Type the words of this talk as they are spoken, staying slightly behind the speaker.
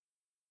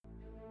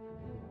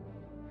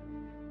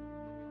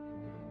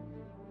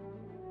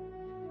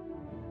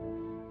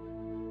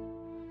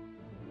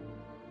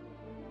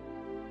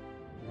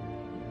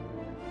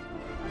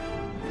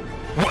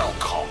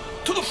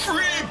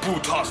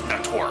Freebooters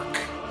Network.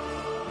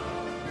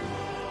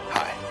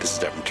 Hi, this is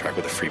Devin Trek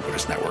with the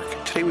Freebooters Network.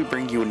 Today we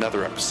bring you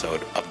another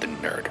episode of the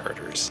Nerd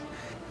Herders.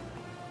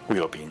 We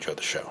hope you enjoy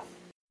the show.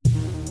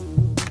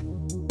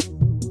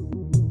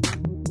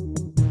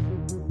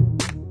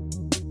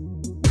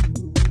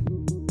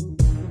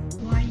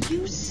 Why,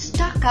 you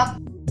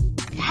stuck-up,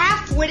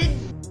 half-witted,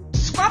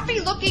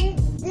 scruffy-looking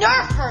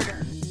nerf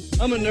herder.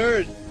 I'm a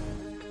nerd,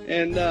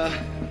 and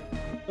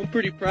I'm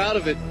pretty proud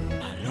of it.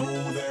 I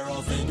know they're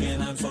all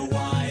thinking I'm so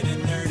white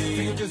and nerdy.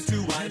 Think I'm just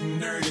too white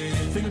and nerdy.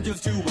 Think I'm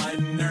just too white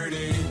and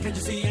nerdy. Can't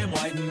you see I'm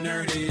white and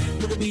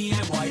nerdy? Look at me,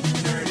 I'm white and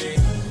nerdy.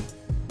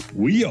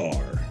 We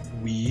are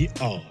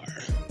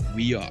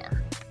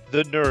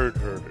the Nerd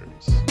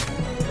Herders.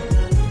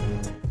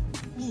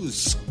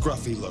 Who's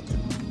scruffy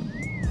looking?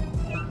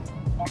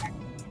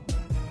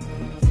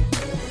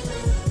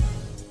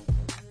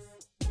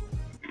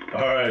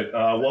 All right,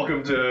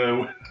 welcome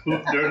to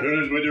Nerd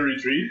Herders Winter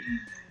Retreat.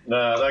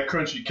 That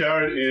crunchy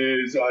carrot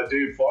is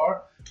Dave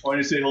Farr. Why don't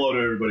you say hello to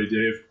everybody,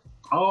 Dave?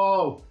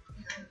 Oh.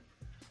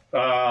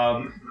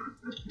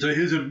 To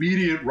his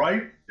immediate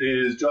right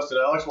is Justin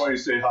Alex. Why don't you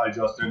say hi,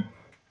 Justin?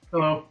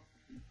 Hello.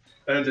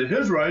 And to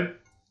his right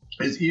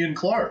is Ian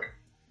Clark.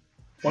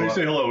 Why don't you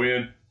say hello,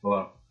 Ian?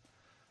 Hello.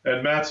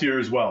 And Matt's here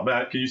as well.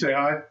 Matt, can you say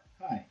hi?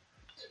 Hi.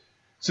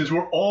 Since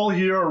we're all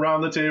here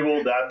around the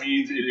table, that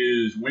means it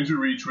is Winter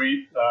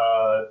Retreat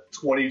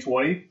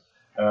 2020.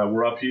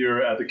 We're up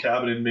here at the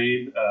cabin in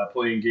Maine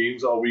playing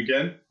games all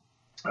weekend.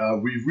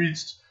 We've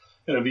reached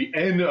the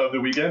end of the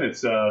weekend.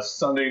 It's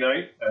Sunday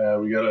night.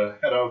 We got to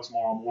head out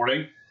tomorrow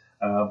morning.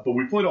 But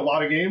we played a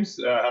lot of games,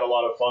 had a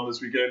lot of fun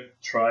this weekend,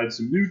 tried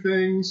some new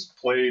things,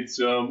 played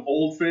some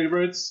old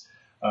favorites,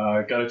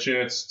 got a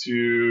chance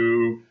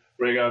to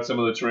break out some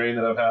of the terrain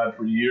that I've had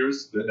for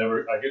years that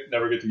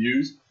never get to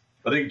use.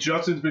 I think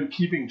Justin's been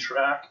keeping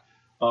track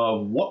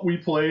of what we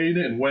played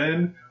and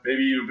when,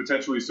 maybe even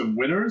potentially some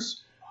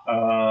winners.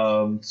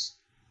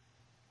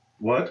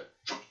 What?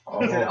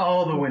 I said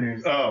all the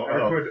winners. Oh.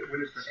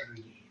 Winners for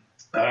every game.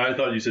 I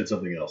thought you said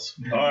something else.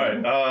 All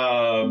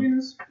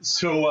right.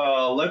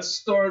 So let's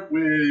start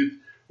with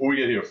what we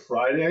get here.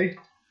 Friday.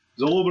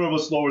 It's a little bit of a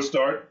slower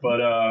start,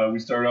 but we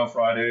started out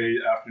Friday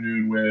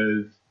afternoon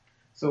with...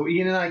 So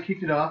Ian and I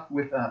kicked it off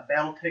with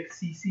Battletech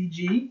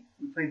CCG.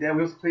 We played that.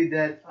 We also played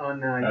that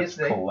on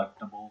yesterday.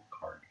 Collectible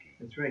card game.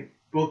 That's right.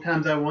 Both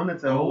times I won.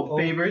 That's an old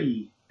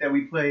favorite that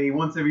we play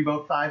once every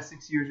about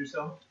 5-6 years or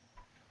so.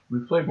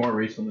 We've played more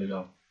recently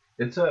though.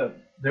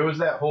 There was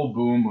that whole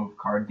boom of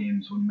card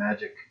games when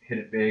Magic hit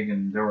it big,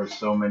 and there were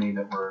so many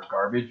that were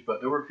garbage,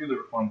 but there were a few that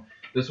were fun.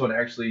 This one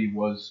actually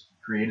was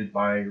created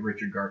by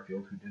Richard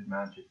Garfield, who did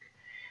Magic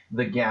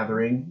the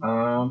Gathering,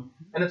 and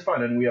it's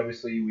fun. And we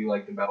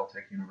like the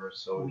BattleTech universe,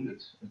 so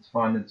it's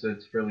fun. It's a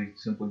fairly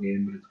simple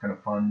game, but it's kind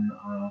of fun.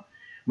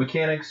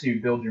 Mechanics,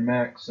 you build your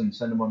mechs and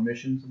send them on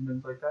missions and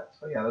things like that.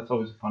 So yeah, that's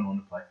always a fun one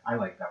to play. I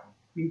like that one.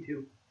 Me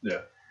too.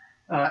 Yeah.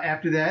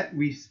 After that,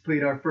 we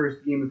played our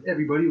first game with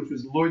everybody, which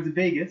was Lords of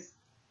Vegas.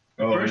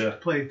 First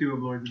playthrough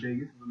of Lords of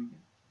Vegas of the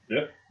weekend.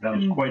 Yeah. That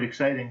was quite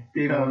exciting.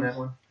 Dave won that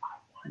one.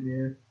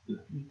 Yeah.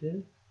 You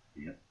did?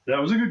 Yeah.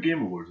 That was a good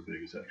game of Lords of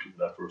Vegas, actually,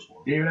 that first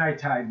one. Dave and I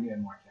tied. We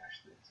had more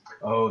cash than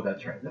Oh,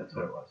 that's right. That's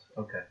what it was.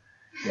 Okay.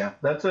 Yeah,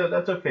 that's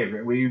a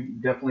favorite. We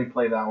definitely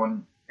play that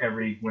one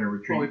every winter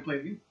retreat. Oh, we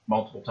played you?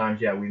 Multiple times.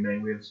 Yeah, we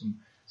have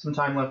some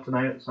time left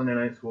tonight, Sunday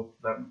night. So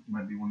that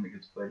might be one that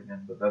gets played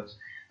again. But that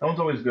one's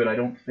always good. I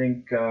don't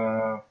think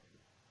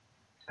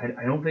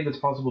I don't think it's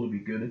possible to be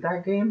good at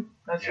that game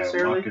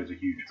necessarily. Yeah, luck is a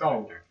huge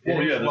factor. It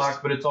is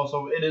luck, but it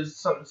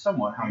is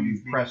somewhat how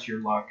you press your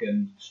luck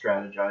and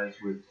strategize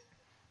with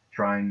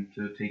trying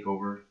to take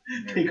over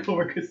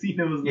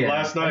casinos. Yeah.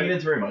 Last night,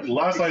 it's very much.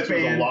 Last night was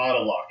a lot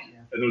of luck,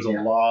 and there was a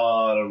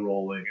lot of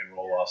rolling and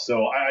roll-offs.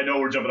 So I know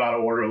we're jumping out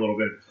of order a little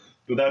bit,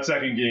 but that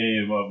second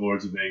game of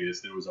Lords of Vegas,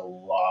 there was a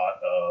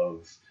lot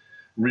of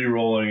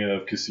re-rolling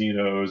of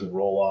casinos and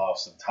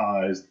roll-offs and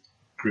ties,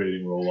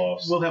 creating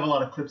roll-offs. We'll have a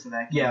lot of clips of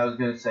that game. Yeah, I was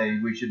going to say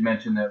we should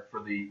mention that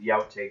for the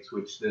outtakes,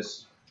 which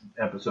this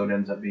episode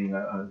ends up being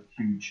a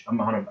huge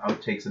amount of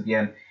outtakes at the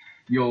end.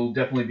 You'll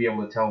definitely be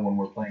able to tell when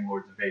we're playing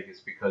Lords of Vegas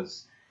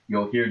because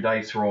you'll hear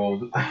dice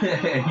rolled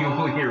and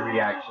you'll hear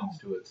reactions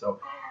to it. So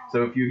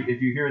if you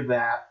hear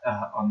that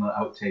on the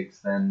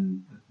outtakes,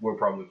 then we're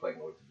probably playing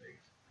Lords of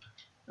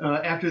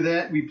Vegas. After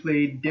that, we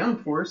played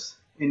Downforce,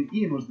 and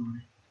Ian was the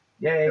winner.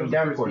 Yay,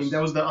 Downforce.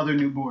 That was the other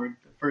new board,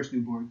 the first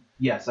new board.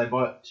 Yes, I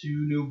bought 2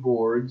 new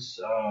boards.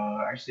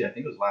 Actually, I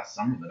think it was last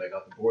summer that I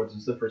got the boards.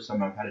 This is the first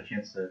time I've had a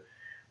chance to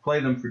play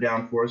them for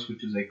Downforce,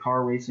 which is a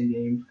car racing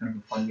game, kind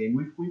of a fun game.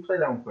 We play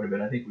that one quite a bit.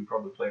 I think we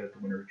probably play it at the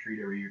Winter Retreat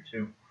every year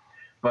too.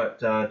 But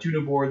 2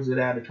 new boards that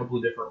add a couple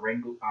of different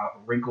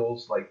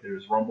wrinkles, like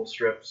there's rumble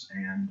strips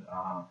and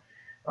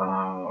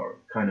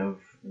kind of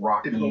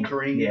rocky,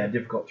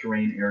 difficult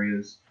terrain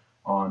areas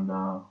on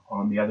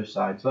the other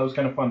side. So that was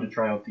kind of fun to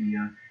try out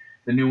the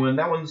new one.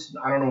 That one's,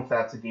 I don't know if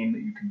that's a game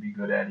that you can be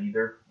good at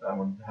either. That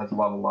one has a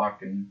lot of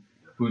luck and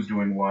who's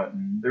doing what,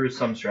 and there is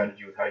some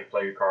strategy with how you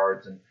play your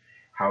cards and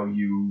how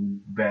you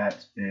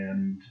bet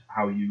and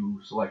how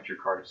you select your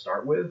card to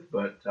start with.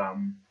 But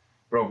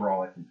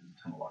overall, I think there's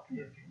a ton of luck in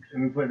that game.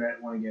 And we played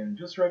that one again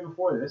just right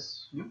before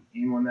this.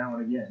 Ian won that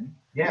one again.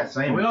 Yeah,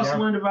 same. And we also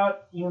learned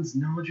about Ian's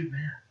knowledge of math.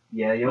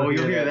 Yeah, you'll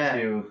hear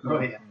that too. Oh,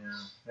 yeah.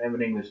 I have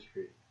an English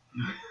degree.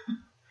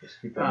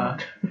 Just keep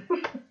that in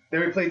mind. Then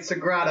we played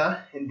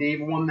Sagrada, and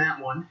Dave won that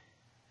one.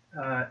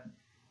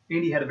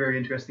 Andy had a very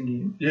interesting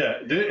game. Yeah,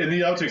 in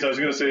the outtakes, I was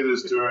going to say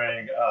this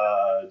during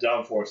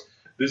Downforce.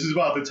 This is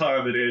about the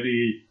time that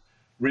Andy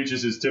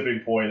reaches his tipping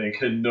point and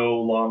can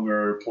no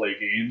longer play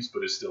games,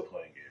 but is still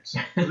playing games.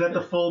 Was that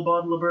the full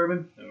bottle of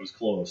bourbon? It was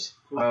close.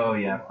 Oh,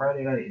 yeah,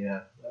 Friday night,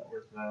 yeah. That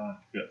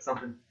was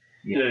Something.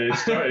 Yeah,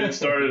 it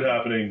started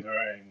happening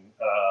during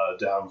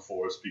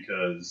Downforce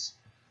because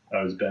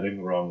I was betting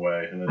the wrong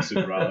way, and then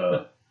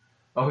Sagrada...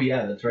 Oh,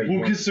 yeah, that's right. Well,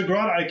 because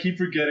Sagrada, I keep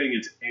forgetting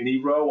it's any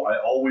row. I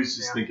always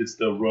just think it's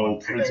the row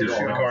printed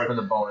on the card. For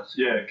the bonus.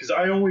 Yeah, because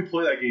I only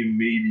play that game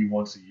maybe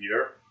once a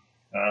year.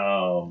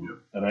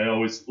 And I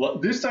always,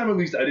 this time at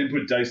least, I didn't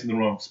put dice in the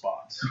wrong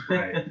spots.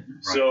 Right.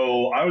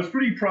 So I was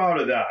pretty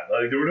proud of that.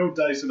 Like, there were no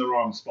dice in the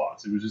wrong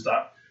spots. It was just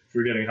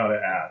forgetting how to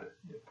add.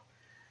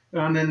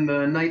 And then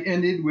the night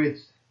ended with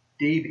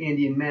Dave,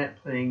 Andy, and Matt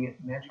playing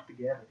Magic the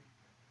Gathering.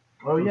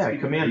 Oh, yeah, We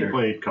Commander.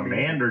 played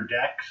Commander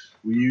decks.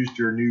 We used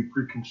your new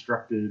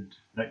pre-constructed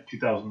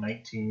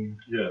 2019.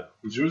 Yeah.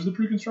 Was yours the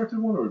pre-constructed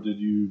one, or did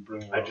you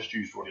bring I just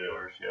used one of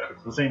yours. Yeah,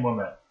 it's the same one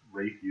that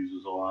Rafe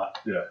uses a lot.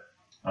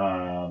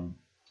 Yeah.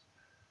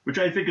 Which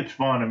I think it's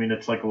fun. I mean,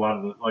 it's like a lot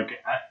of the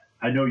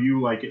I know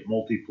you like it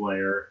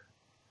multiplayer,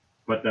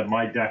 but that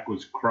my deck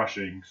was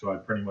crushing, so I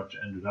pretty much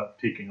ended up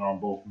taking on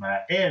both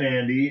Matt and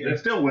Andy and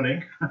still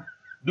winning.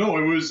 No,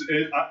 it was.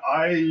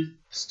 I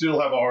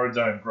still have a hard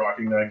time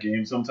grokking that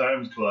game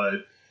sometimes,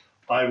 but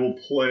I will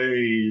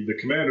play the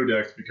Commander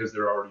decks because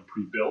they're already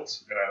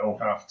pre-built, and I don't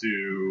have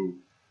to.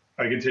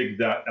 I can take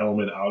that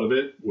element out of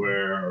it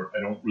where I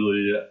don't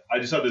really. I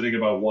just have to think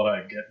about what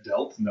I get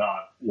dealt,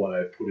 not what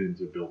I put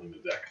into building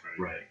the deck.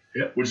 Right.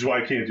 Yep. Which is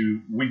why I can't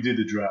do. We did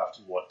the draft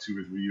 2 or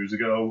 3 years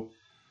ago,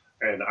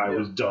 and I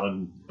was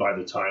done by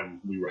the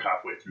time we were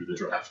halfway through the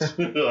draft.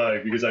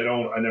 Because I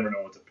never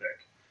know what to pick.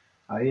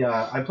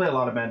 I play a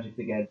lot of Magic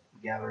the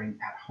Gathering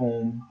at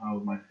home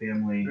with my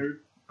family,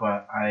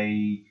 but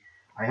I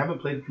haven't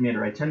played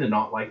Commander. I tend to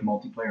not like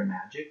multiplayer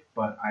Magic,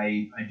 but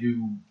I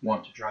do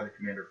want to try the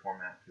Commander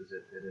format because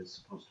it is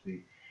supposed to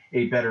be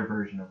a better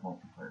version of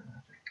multiplayer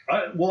Magic.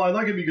 I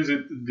like it because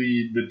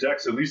the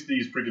decks, at least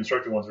these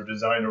pre-constructed ones, are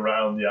designed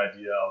around the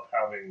idea of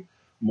having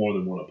more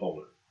than one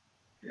opponent.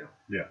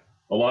 Yeah.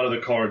 A lot of the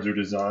cards are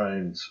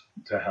designed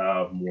to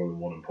have more than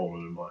one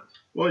opponent in mind.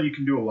 Well, you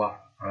can do a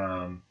lot.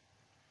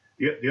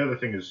 The other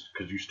thing is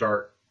because you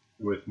start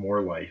with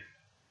more life,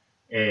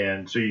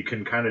 and so you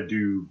can kind of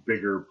do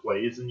bigger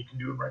plays than you can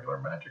do in regular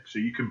Magic. So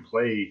you can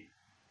play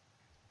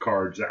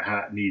cards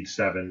that need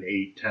 7,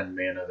 8, 10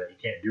 mana that you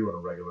can't do in a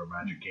regular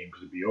Magic game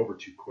because it'd be over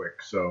too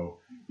quick. So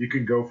you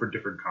can go for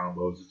different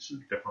combos. It's a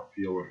different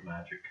feel with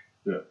Magic.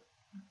 Yeah.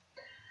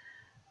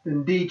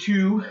 Then day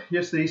 2,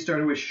 yesterday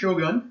started with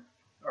Shogun,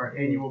 our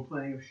annual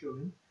playing of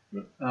Shogun.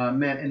 Yeah.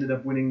 Matt ended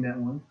up winning that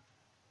one.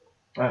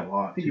 By a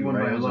lot. I think he won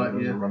by a lot,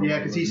 yeah,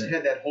 because he's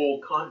had that whole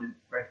continent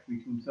practically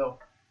to himself.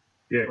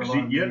 Yeah, because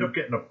you end up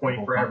getting a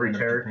point for every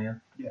territory.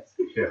 Yes.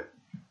 Yeah.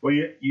 Well,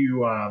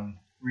 you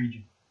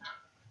region.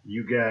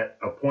 You get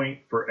a point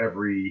for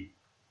every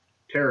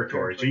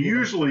territory. So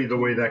usually the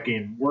way that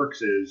game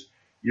works is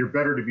you're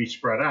better to be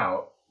spread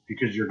out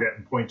because you're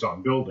getting points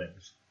on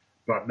buildings.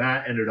 But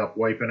Matt ended up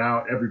wiping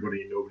out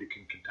everybody and nobody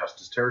can contest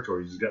his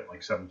territories. He's getting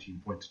like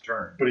 17 points a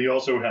turn. But he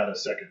also had a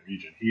second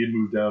region. He had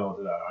moved down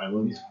onto that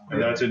island,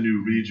 and that's a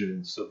new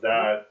region. So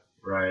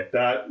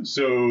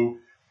so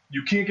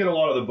you can't get a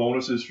lot of the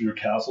bonuses for your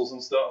castles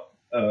and stuff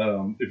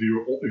if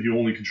you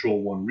only control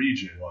one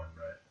region.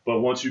 But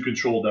once you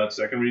control that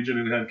second region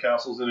and had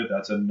castles in it,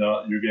 that's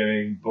enough. You're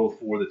getting both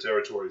for the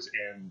territories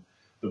and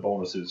the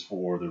bonuses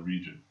for the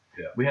region.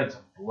 Yeah. We had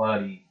some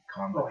bloody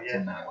combats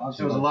in that one.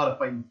 There was a lot of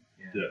fighting.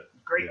 Yeah.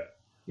 Great.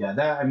 Yeah,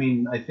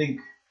 I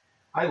think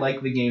I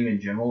like the game in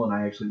general, and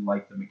I actually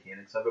like the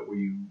mechanics of it, where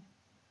you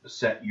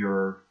set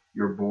your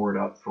board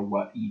up for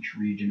what each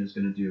region is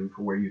going to do,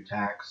 for where you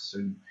tax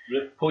and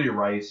pull your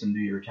rice and do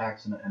your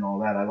tax and all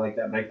that. I like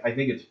that. But I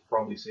think it's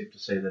probably safe to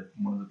say that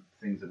one of the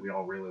things that we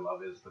all really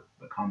love is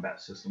the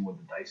combat system with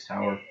the dice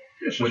tower,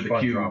 with the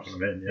cubes.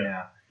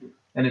 Yeah.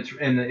 And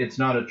it's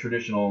not a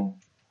traditional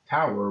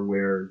tower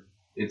where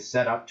it's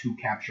set up to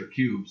capture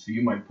cubes. So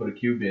you might put a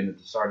cube in at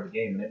the start of the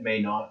game, and it may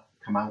not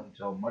come out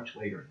until much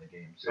later in the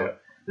game. So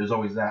there's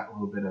always that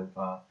little bit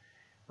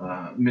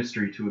of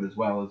mystery to it as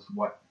well as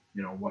what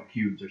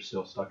cubes are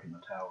still stuck in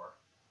the tower.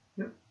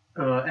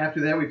 Yep.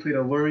 After that, we played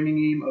a learning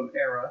game of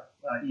Era.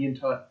 Ian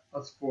taught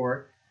us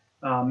 4.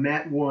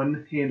 Matt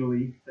won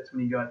handily. That's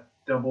when he got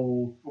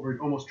double, over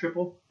almost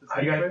triple.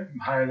 I got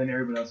higher than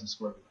everybody else's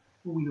score.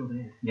 Well, we know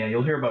that. Yeah,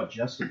 you'll hear about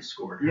Justin's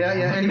score. Yeah.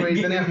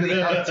 Anyways, then after the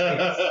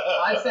outtakes,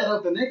 I set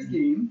out the next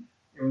game,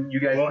 And you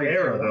guys Well, played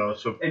Era, Era. though,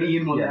 so And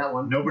Ian won Yeah. that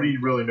one. nobody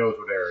really knows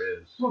what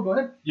Era is. Well, go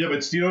ahead. Yeah,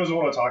 but Steve doesn't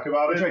want to talk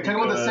about it. That's right. Talk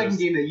about the because- second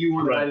game that you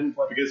won that I Right, didn't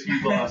play. because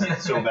he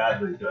lost so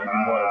badly that he didn't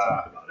want to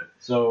talk about it.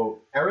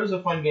 So, Era's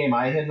a fun game.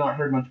 I had not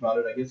heard much about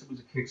it. I guess it was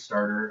a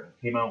Kickstarter.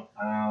 It came out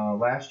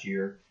last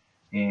year,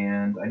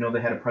 and I know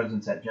they had a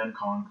presence at Gen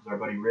Con because our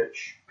buddy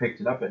Rich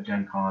picked it up at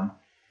Gen Con,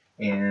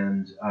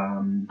 and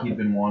he'd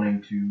been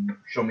wanting to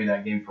show me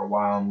that game for a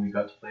while, and we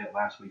got to play it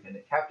last weekend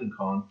at Captain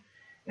Con,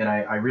 and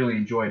I really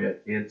enjoyed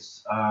it.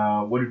 It's,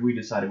 what did we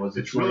decide it was?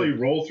 It's really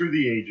Roll Through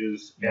the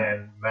Ages Yeah.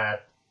 and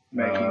Matt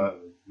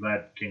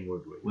King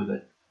Ludwig. with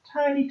a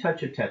tiny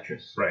touch of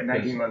Tetris. Right.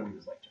 Matt King Ludwig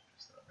was like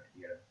Tetris, though,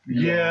 right?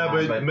 Yeah,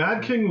 but but-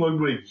 Mad King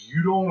Ludwig,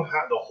 you don't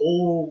have the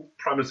whole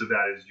premise of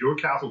that is your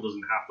castle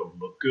doesn't have to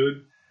look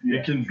good.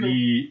 It can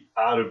be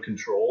out of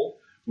control.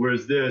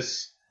 Whereas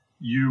this,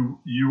 you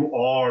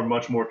are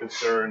much more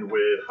concerned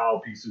with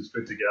how pieces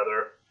fit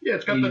together. Yeah,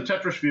 it's got the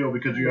Tetris feel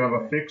because you have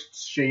a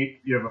fixed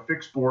shape, you have a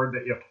fixed board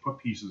that you have to put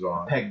pieces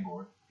on.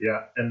 Pegboard.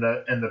 Yeah, and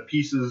the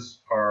pieces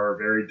are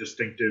very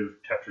distinctive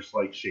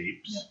Tetris-like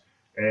shapes,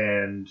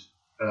 and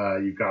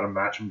you've got to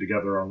match them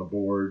together on the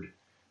board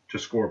to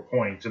score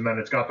points. And then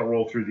it's got the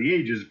Roll Through the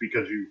Ages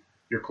because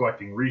you're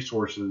collecting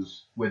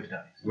resources With dice.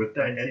 with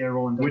Dice, yeah,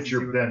 rolling dice which to see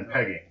you're what then comes out.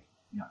 pegging.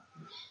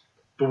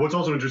 But what's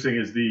also interesting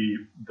is the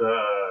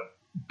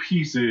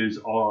pieces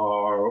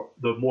are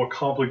the more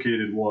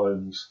complicated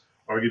ones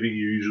are giving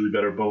you usually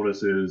better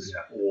bonuses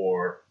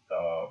or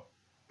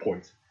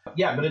points.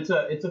 Yeah, but it's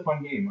a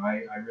fun game.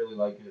 I really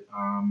like it.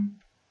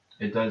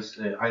 It does.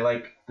 I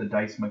like the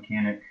dice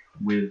mechanic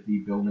with the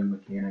building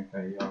mechanic.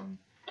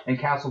 And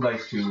Castle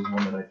Dice 2 is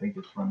one that I think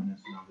it's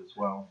reminiscent of as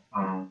well.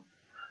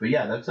 But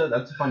yeah, that's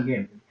a fun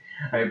game.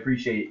 I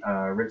appreciate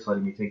Rich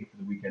letting me take it for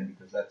the weekend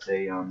because that's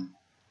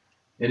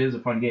it is a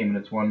fun game and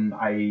it's one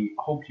I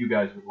hoped you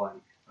guys would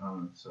like.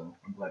 So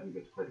I'm glad we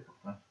get to play it a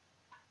couple times.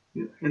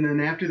 And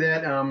then after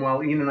that,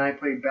 while Ian and I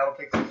played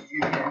Battletech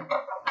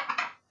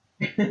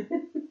again,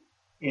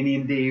 Andy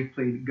and Dave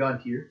played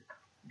God Tier.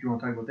 Do you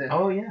want to talk about that?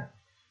 Oh yeah.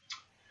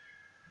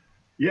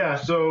 Yeah,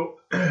 so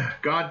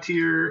God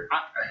Tier,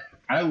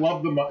 I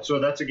love so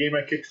that's a game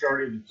I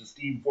kickstarted. It's a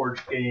Steam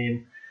Forged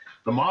game.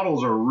 The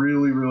models are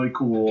really, really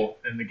cool,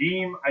 and the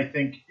game I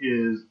think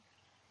is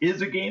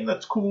a game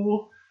that's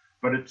cool,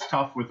 but it's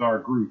tough with our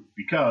group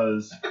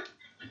because it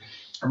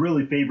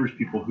really favors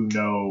people who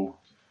know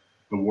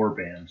the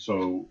warband.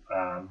 So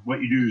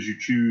what you do is you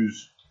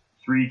choose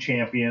 3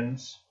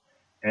 champions,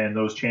 and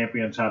those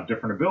champions have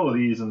different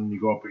abilities, and you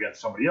go up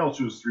against somebody else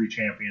who has 3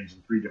 champions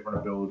and 3 different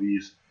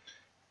abilities.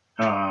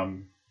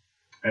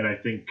 And I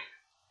think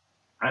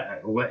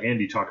I'll let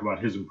Andy talk about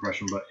his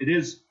impression, but it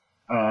is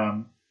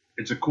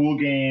it's a cool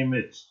game.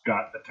 It's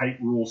got a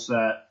tight rule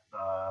set.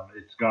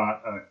 It's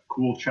got a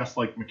cool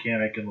chess-like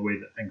mechanic in the way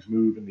that things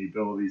move and the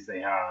abilities they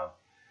have.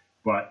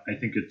 But I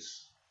think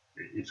it's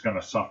going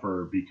to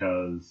suffer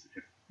because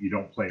if you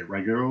don't play it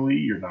regularly,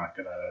 you're not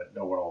going to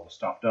know what all the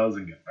stuff does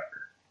and get better.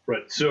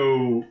 Right.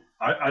 So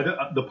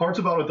the parts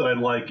about it that I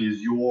like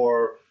is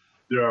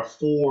there are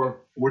four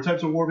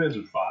types of warbands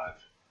or 5?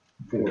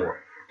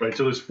 4. Right.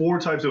 So there's 4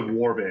 types of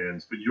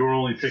warbands, but you're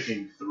only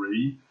picking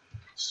 3.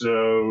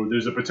 So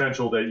there's a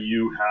potential that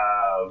you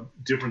have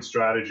different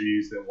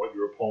strategies than what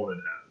your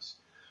opponent has.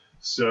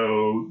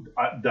 So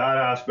that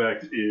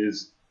aspect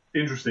is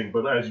interesting.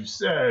 But as you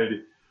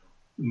said,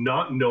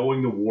 not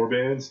knowing the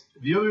warbands,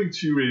 the other thing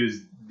too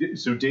is,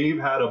 so Dave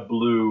had a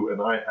blue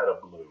and I had a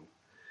blue.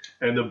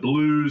 And the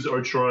blues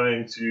are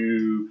trying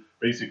to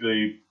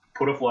basically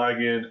put a flag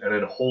in and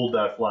then hold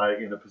that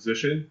flag in a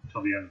position.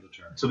 Till the end of the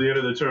turn. Till the end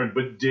of the turn.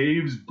 But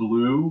Dave's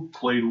blue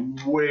played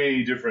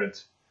way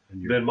different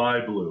than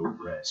my blue.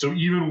 Right. So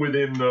even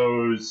within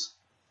those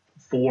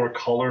 4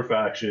 color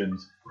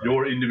factions,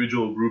 your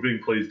individual grouping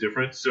plays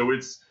different. So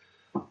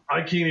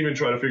I can't even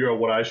try to figure out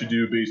what I should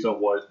do based on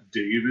what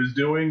Dave is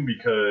doing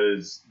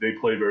because they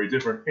play very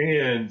different.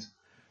 And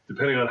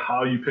depending on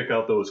how you pick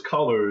out those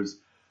colors,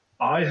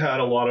 I had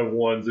a lot of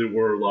ones that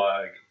were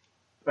like,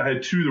 I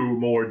had 2 that were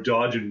more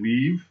dodge and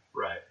weave.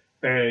 Right.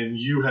 And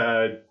you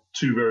had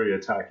 2 very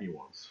attacky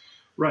ones.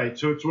 Right.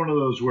 So it's one of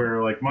those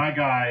where, like, my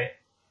guy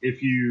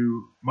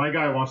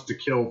wants to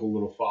kill the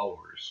little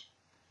followers.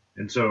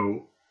 And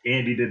so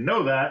Andy didn't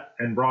know that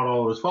and brought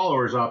all of his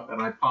followers up,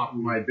 and I popped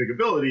my big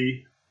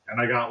ability,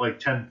 and I got like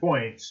 10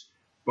 points,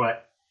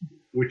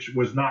 which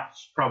was not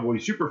probably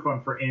super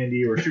fun for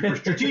Andy or super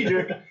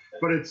strategic,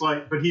 but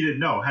he didn't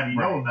know. Had he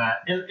known that,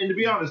 and to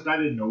be honest, I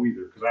didn't know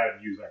either because I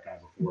hadn't used that guy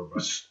before.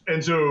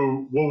 And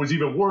so what was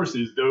even worse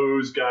is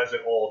those guys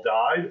that all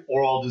died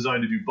are all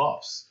designed to do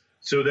buffs.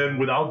 So then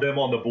without them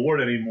on the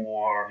board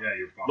anymore,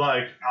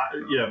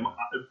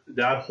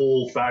 that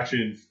whole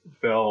faction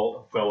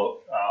fell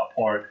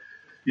apart.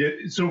 Yeah,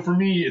 so for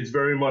me, it's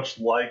very much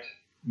like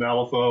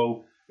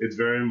Malifaux. It's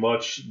very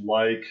much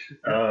like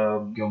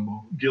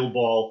Guild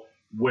Ball,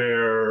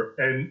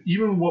 and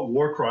even what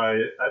War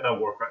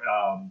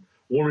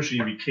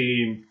Machine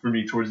became for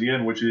me towards the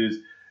end, which is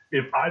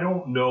if I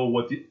don't know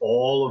what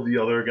all of the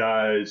other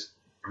guys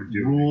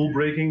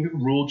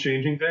rule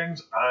changing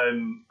things,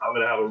 I'm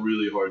gonna have a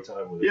really hard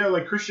time with it. Yeah,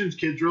 like Christian's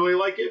kids really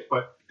like it,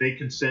 but they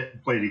can sit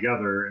and play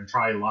together and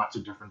try lots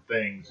of different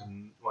things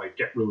and like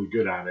get really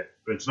good at it.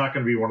 But it's not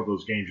going to be one of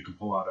those games you can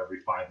pull out every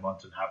 5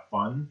 months and have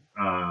fun.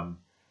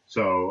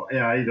 So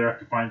yeah, I either have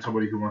to find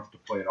somebody who wants to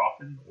play it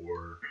often,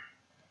 or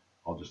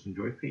I'll just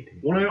enjoy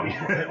painting. Well,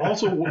 I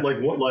also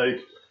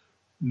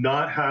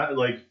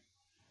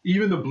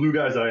even the blue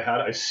guys that I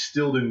had, I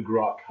still didn't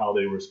grok how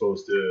they were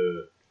supposed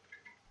to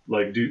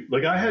do.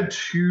 Like I had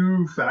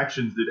 2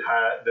 factions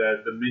that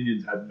the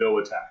minions had no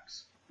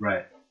attacks.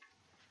 Right.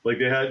 Like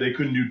they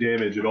couldn't do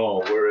damage at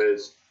all,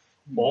 whereas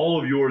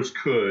all of yours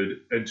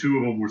could, and 2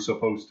 of them were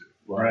supposed to.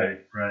 Right.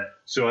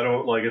 So I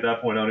don't at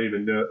that point. I don't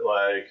even know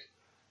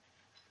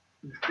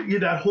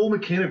that whole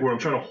mechanic where I'm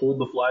trying to hold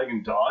the flag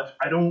and dodge.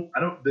 I don't.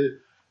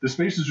 The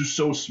spaces are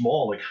so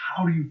small. Like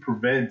how do you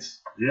prevent?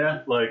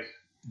 Yeah.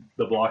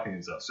 The blocking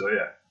and stuff. So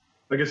yeah,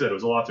 like I said, it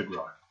was a lot to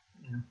grok.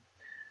 Yeah.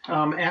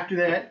 After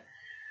that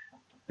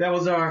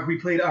we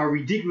played our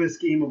ridiculous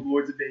game of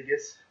Lords of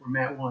Vegas, where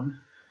Matt won.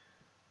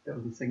 That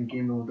was the second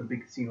game with the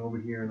big casino over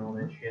here and all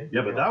that shit.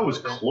 Yeah, but that was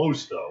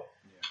close though.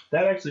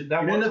 That ended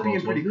up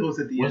being pretty close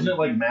at the end. Wasn't it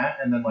like Matt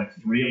and then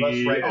 3 of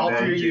us right? All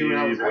 3 of you and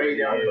I was way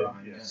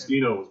down. Yeah.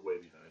 Casino was way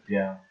behind.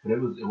 Yeah, but it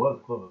was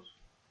close.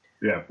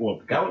 Yeah, well,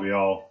 because we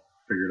all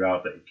figured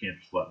out that you can't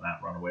just let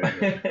Matt run away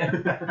with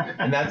it.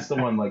 And that's the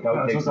one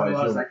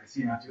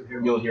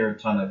you'll hear a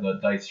ton of the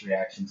dice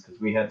reactions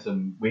because we had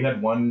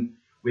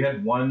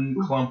one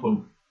clump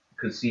of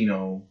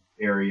casino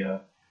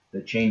area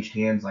that changed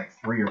hands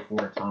 3 or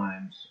 4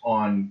 times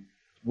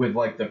with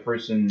the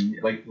person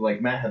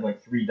like Matt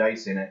had 3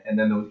 dice in it, and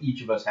then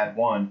each of us had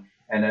 1,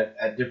 and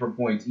at different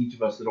points each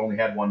of us that only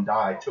had 1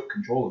 die took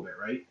control of it,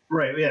 right?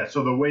 Right. Yeah.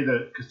 So the way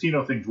the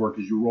casino things work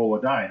is you roll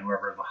a die, and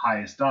whoever has the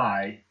highest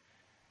die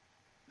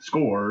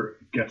score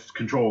gets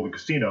control of the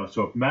casino.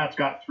 So if Matt's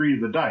got 3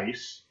 of the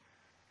dice,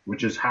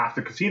 which is half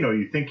the casino,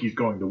 you think he's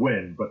going to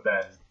win, but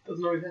then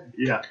doesn't always happen.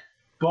 Yeah.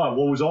 But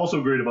what was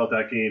also great about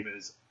that game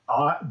is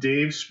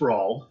Dave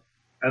sprawled,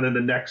 and then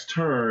the next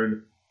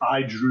turn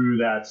I drew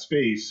that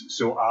space,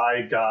 so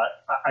I got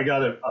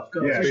a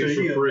space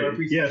for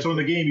free. Yeah, so in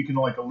the game you can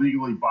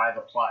illegally buy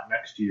the plot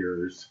next to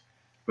yours,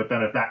 but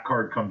then if that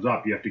card comes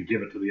up, you have to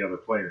give it to the other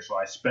player. So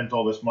I spent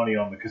all this money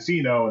on the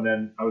casino, and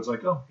then I was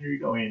like, "Oh, here you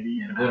go,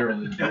 Andy." And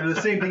literally, and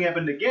the same thing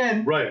happened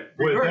again. Right.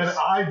 But then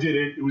I did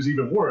it. It was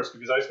even worse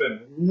because I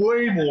spent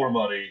way more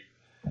money.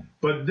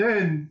 But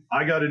then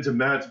I got into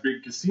Matt's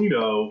big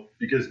casino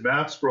because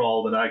Matt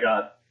sprawled, and I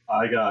got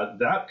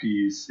that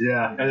piece.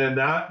 Yeah. And then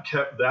that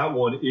kept that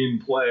one in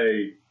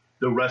play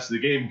the rest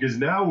of the game because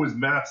now it was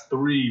Matt's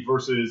 3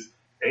 versus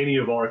any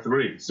of our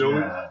 3. So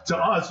to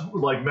us,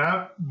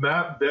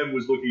 Matt then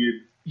was looking at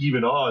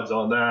even odds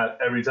on that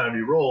every time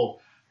he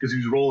rolled because he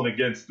was rolling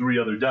against 3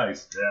 other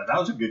dice. Yeah, that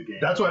was a good game.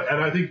 That's what,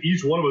 and I think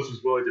each one of us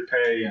was willing to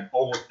pay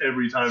almost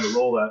every time to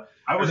roll that.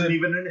 I wasn't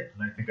even in it,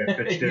 and I think I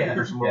pitched in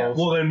for some rolls.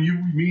 Well, then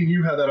me and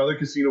you had that other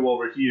casino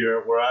over here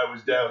where I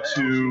was down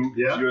 2,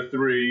 you're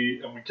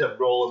 3, and we kept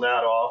rolling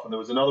that off. And there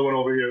was another one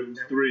over here that was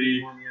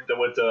 3 that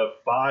went to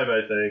 5,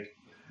 I think.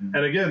 Mm-hmm.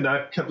 And again,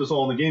 that kept us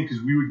all in the game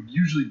because we would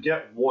usually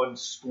get 1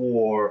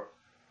 score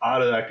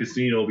out of that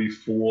casino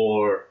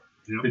before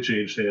it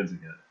changed hands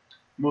again.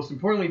 Most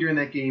importantly, during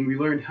that game, we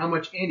learned how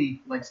much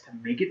Andy likes to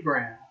make it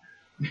brown.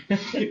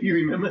 You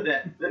remember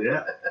that?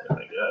 Yeah, I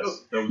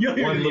guess. That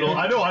was one little.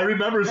 I know. I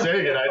remember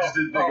saying it. I just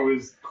didn't think it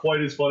was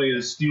quite as funny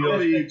as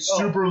Steel's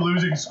super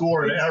losing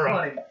score in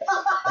Era.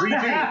 Repeat.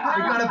 We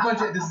got a bunch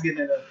of. This is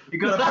getting it up. We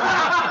got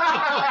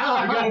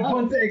a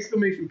bunch of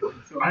exclamation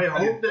points. So I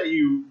hope that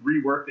you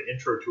rework the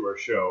intro to our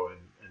show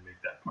and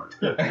make that part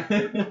of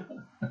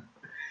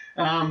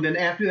it. Then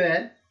after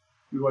that,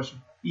 we watched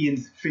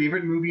Ian's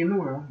favorite movie in the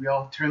world. We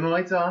all turned the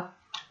lights off,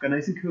 got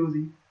nice and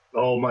cozy.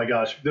 Oh my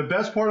gosh. The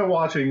best part of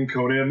watching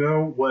Conan,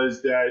 though,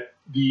 was that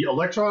the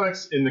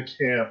electronics in the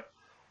camp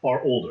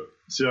are older.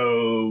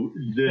 So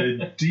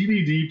the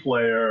DVD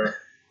player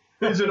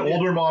is an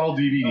older model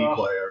DVD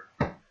player,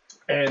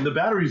 and the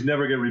batteries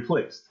never get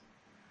replaced.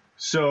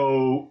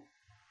 So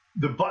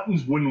the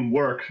buttons wouldn't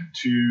work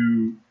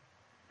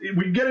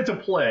we'd get it to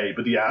play,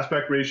 but the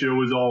aspect ratio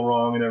was all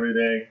wrong and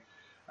everything.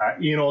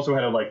 Ian also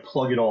had to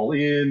plug it all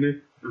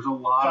in. There's a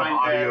lot of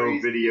audio,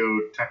 video,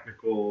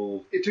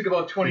 technical. It took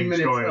about 20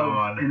 minutes going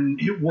on.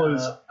 And it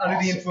was under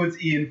the influence.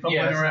 Ian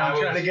fumbling around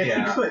trying to get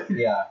it click.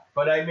 Yeah,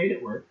 but I made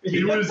it work.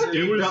 It was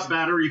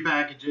battery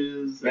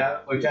packages. Yeah,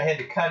 which I had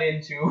to cut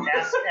into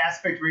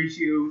aspect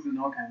ratios and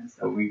all kinds of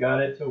stuff. But we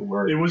got it to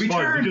work. It was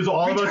fun because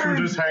all of us were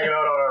just hanging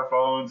out on our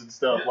phones and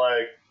stuff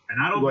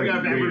And I don't think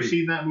I've ever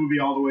seen that movie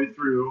all the way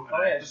through. And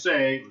I have to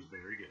say, it was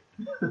very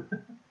good.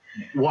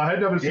 Well, I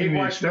had never seen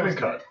the extended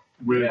cut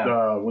with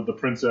the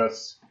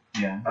princess.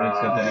 Yeah, but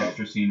it's got that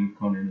extra scene with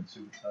Conan and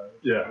suicide.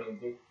 Yeah.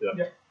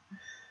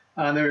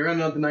 And then we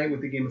rounded out the night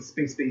with the game of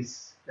Space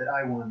Base that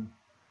I won.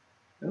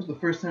 That was the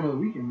first time of the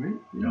weekend,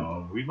 right?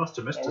 No, we must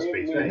have missed a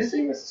Space You Base. missed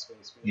a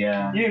Space Base.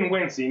 Yeah. You didn't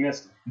win, so you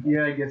missed it.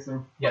 Yeah, I guess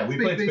so. Yeah, we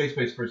played Space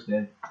Base first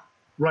day.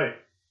 Right.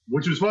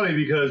 which was funny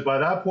because by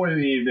that point in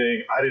the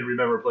evening, I didn't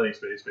remember playing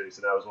Space Base,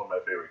 and that was one of my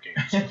favorite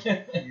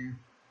games.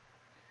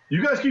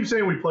 You guys keep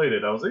saying we played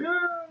it. I was like,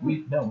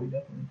 we definitely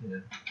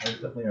did. That was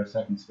definitely our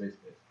second Space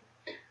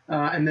Base.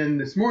 And then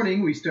this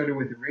morning we started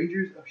with the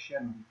Rangers of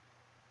Shadowrun.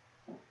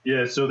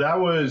 Yeah, so that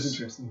was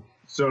Interesting.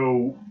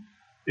 so.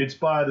 It's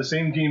by the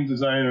same game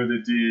designer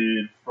that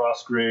did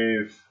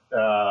Frostgrave.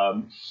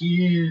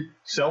 He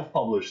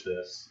self-published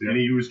this, and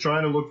he was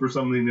trying to look for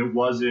something that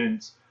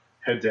wasn't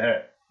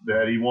head-to-head.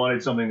 That he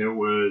wanted something that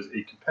was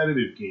a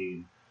competitive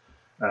game.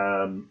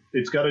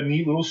 It's got a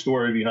neat little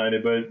story behind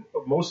it, but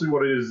mostly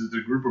what it is a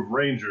group of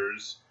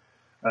rangers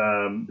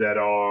that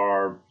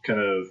are kind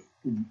of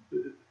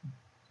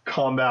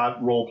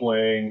combat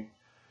role-playing,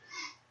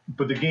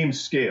 but the game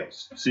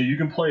scales. So you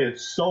can play it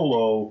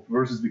solo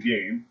versus the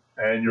game,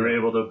 and you're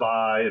able to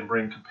buy and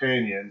bring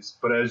companions,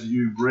 but as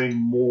you bring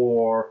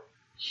more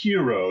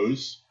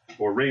heroes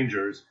or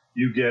rangers,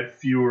 you get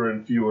fewer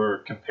and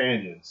fewer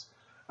companions.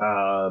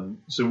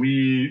 So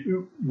we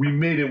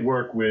made it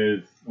work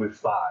with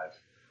 5.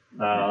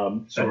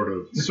 Sort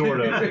of.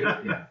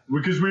 Yeah.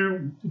 Because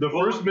the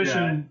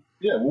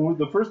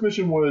first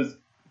mission was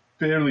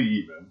fairly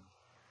even.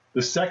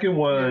 The second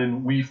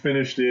one, we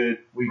finished it.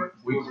 We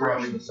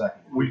crushed the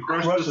second. We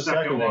crushed the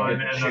second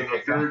one, and then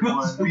the third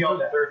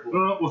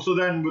one. Well, so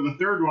then with the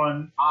third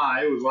one,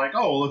 I was like,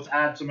 oh, let's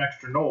add some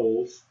extra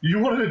gnolls. You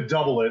wanted to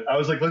double it. I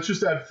was like, let's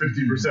just add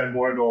 50%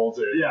 more gnolls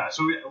in. Yeah,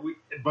 so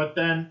but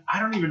then I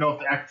don't even know if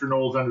the extra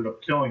gnolls ended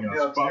up killing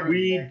us.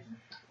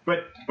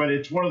 But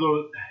it's one of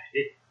those.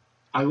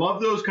 I love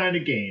those kind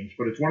of games,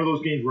 but it's one of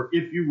those games where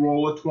if you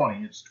roll a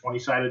 20, it's a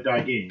 20-sided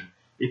die game.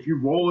 If you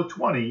roll a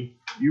 20,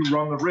 you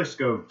run the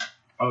risk of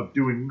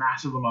doing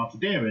massive amounts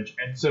of damage.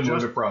 And similar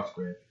to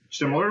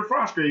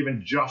Frostgrave.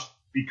 And just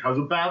because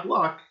of bad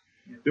luck,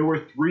 there were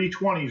 3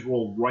 20s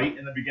rolled right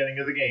in the beginning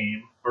of the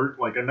game, or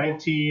like a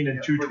 19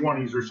 and 2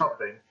 20s or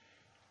something.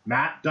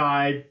 Matt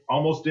died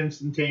almost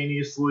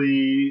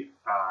instantaneously.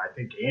 I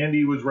think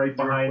Andy was right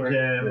behind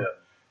him. Yeah.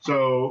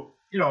 So,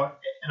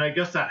 and I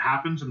guess that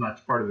happens, and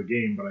that's part of the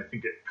game, but I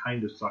think it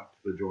kind of sucked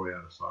the joy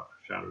out of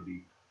Shadow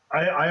Deep.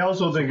 I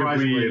also think a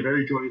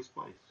very joyous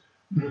place.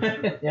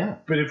 Yeah.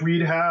 But if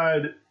we'd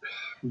had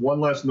one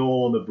less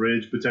gnoll on the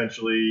bridge,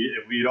 potentially,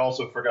 if we'd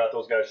also forgot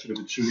those guys should have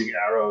been shooting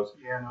arrows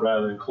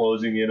rather than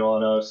closing in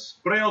on us.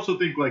 But I also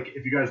think,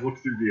 if you guys look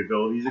through the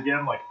abilities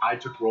again, I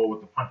took roll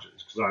with the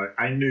punches, because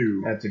I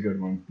knew... That's a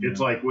good one. It's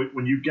like,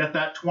 when you get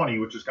that 20,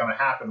 which is going to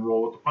happen,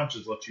 roll with the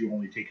punches lets you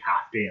only take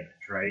half damage,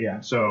 right?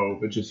 Yeah. So...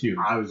 Which is huge.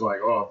 I was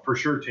like, oh, for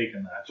sure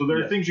taking that. So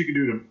there are things you can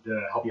do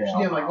to help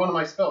yourself. Yeah, like one of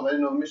my spells, I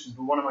didn't know the missions,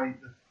 but one of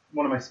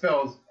my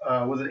spells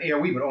was an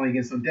AoE, but only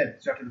against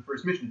undead. So after the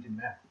first mission, it didn't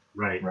matter.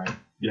 Right.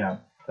 Yeah.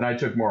 And I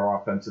took more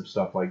offensive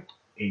stuff like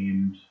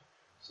aimed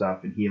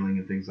stuff and healing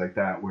and things like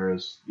that.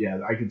 Whereas,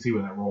 I can see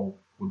where that roll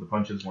with the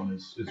punches one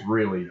is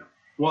really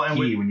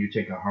key when you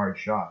take a hard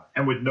shot.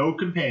 And with no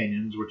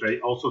companions, which I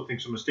also think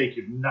is a mistake,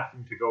 you have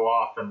nothing to go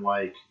off and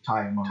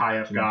tie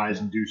up guys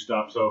and do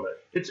stuff. So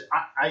it's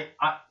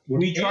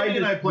we tried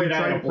to play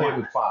it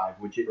with 5,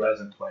 which it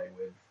doesn't play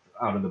with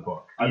out of the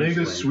book. I think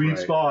the sweet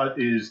spot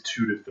is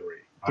 2 to 3.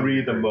 3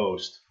 at the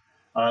most.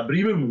 But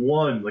even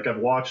 1, I've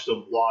watched a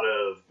lot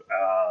of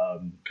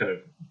kind of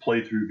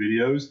playthrough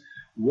videos.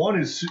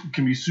 1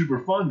 can be super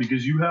fun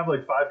because you have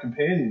 5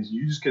 companions.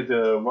 You just get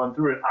to run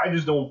through it. I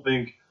just don't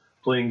think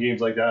playing games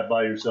like that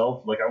by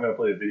yourself, I'm going to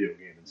play a video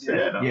game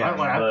instead.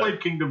 I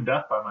played Kingdom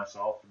Death by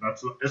myself. And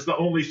it's the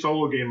only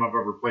solo game I've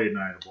ever played, and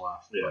I had a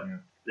blast.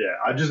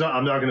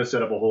 I'm not going to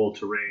set up a whole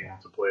terrain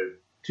to play.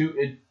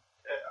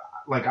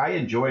 I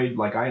enjoyed,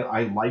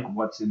 I like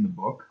what's in the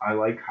book. I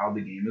like how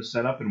the game is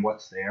set up and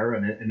what's there,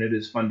 and it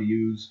is fun to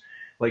use.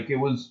 It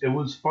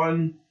was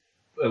fun,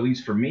 at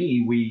least for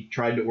me. We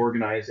tried to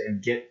organize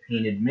and get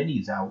painted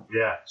minis out.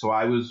 Yeah. So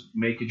I was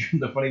making,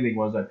 the funny thing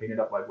was I painted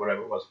up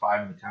whatever it was,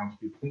 5 of the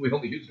townspeople. We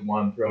only used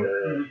 1 throw.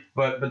 Yeah.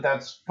 But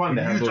that's fun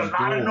to have those a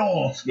lot of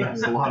gnolls.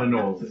 Yes, a lot of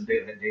gnolls that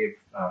Dave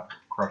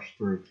crushed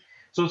through.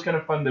 So it's kind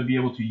of fun to be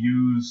able to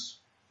use,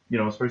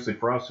 especially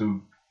for us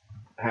who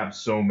have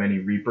so many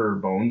Reaper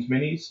Bones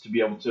minis, to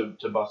be able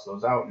to bust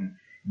those out and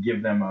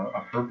give them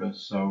a purpose.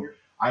 So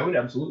I would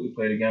absolutely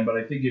play it again, but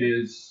I think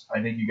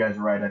you guys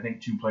are right. I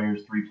think 2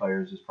 players, 3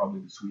 players is probably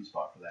the sweet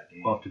spot for that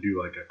game. We'll have to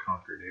do a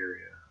conquered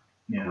area.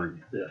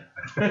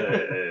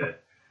 Yeah.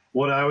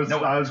 Well, I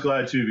was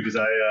glad too because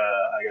I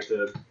got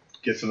to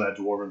get some of that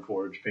Dwarven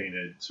Forge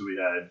painted, so we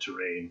had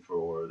terrain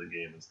for the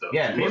game and stuff.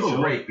 Yeah, it looked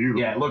great.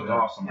 Beautiful. Yeah, it looked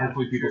awesome.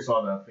 Hopefully people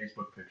saw the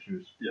Facebook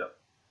pictures. Yeah.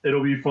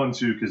 It'll be fun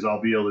too because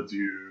I'll be able to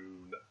do.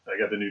 I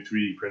got the new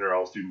 3D printer.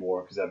 I'll do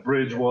more because that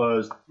bridge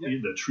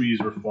the trees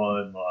were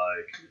fun.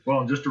 Well,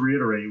 and just to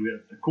reiterate,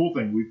 the cool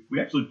thing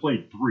we actually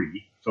played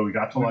 3, so we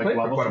got to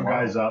level some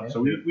guys up. Yeah.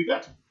 So we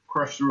got to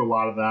crush through a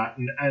lot of that.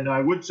 And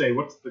I would say,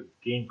 what's the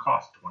game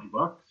cost?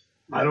 $20?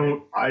 I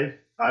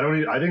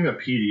think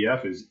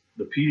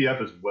the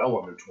PDF is well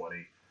under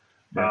 20.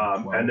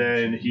 And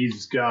then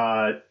he's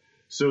got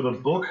the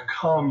book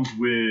comes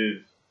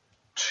with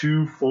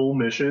 2 full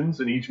missions,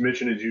 and each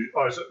mission is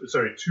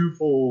 2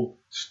 full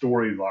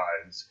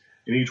storylines,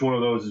 and each one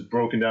of those is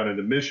broken down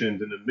into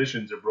missions, and the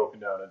missions are broken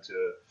down into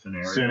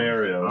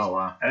scenarios. Oh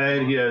wow!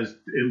 And he has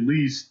at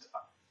least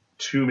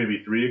 2,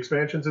 maybe 3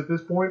 expansions at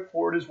this point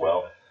for it as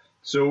well.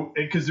 So,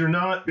 because they're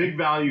not Big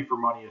value for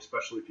money,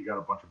 especially if you got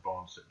a bunch of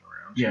bones sitting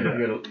around.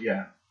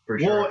 For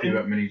sure. Well, if you and-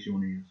 got minis you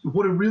want to use.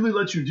 what it really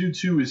lets you do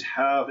too is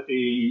have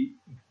a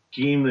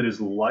game that is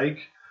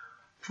like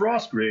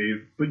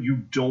Frostgrave, but you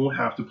don't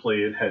have to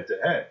play it head to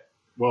head.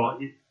 Well,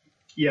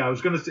 I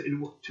was going to say,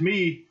 to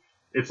me,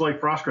 it's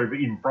like Frostgrave, but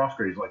even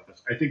Frostgrave is like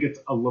this. I think it's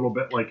a little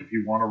bit like if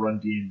you want to run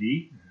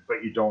D&D,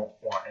 but you don't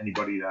want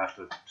anybody to have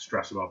to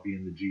stress about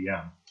being the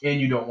GM.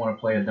 And you don't want to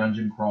play a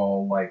dungeon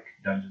crawl like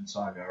Dungeon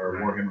Saga or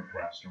Right. Warhammer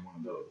Quest or one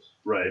of those.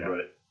 Right, Yeah.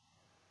 right.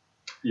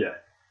 Yeah.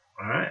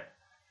 All right.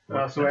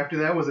 So after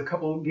that was a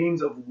couple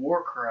games of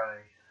Warcry.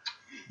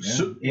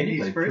 So, Andy Andy's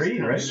played first 3,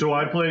 time. right? so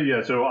I played,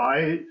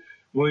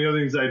 one of the other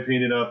things I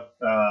painted up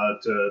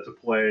to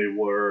play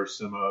were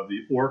some of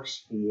the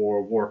orcs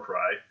for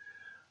Warcry.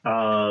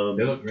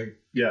 They look great.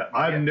 Yeah,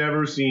 I've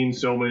never seen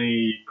so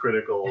many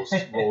criticals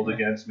rolled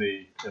against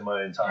me in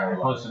my entire I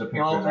life. posted a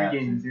picture All of 3 that.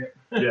 games,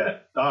 yeah. Yeah.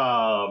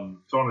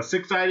 So on a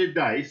 6-sided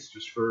dice,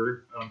 just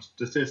for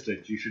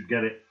statistics, you should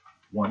get it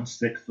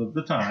 1/6 of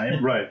the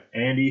time. Right.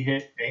 Andy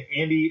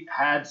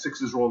had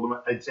 6s rolled,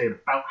 I'd say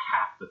about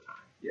half the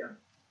time.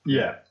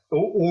 Yeah.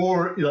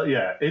 Or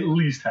at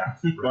least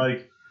half.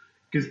 Like,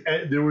 because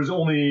there was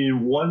only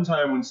one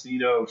time when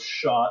Stino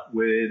shot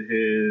with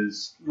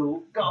his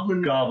Little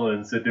goblin.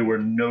 goblins that there were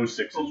no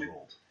 6s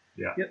rolled.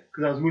 Yep,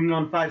 because I was winning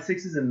on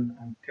 5/6s and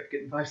I kept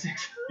getting 5/6.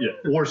 Yeah.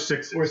 Or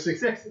 6s. Or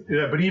 6/6.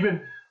 Yeah, but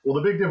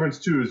the big difference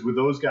too is with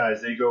those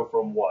guys, they go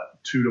from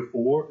what, 2 to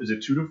 4? Is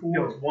it 2 to 4?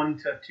 No, it's 1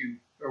 to 2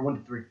 or 1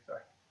 to 3.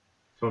 Sorry,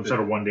 So instead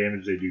of 1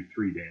 damage, they do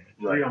 3 damage.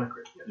 3 on a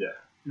crit. Yeah.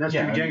 And that's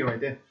Yeah, Jimmy Jagger right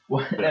there.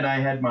 Well, and I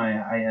had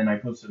I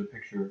posted a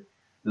picture.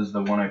 This is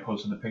the one I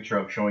posted the picture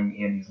of showing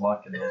Andy's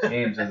luck in those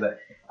games. Is that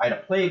I had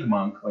a plague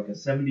monk, like a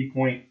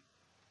 70-point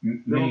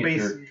Little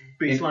miniature,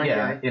 baseline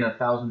guy. in a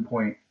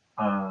 1,000-point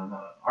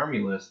army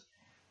list,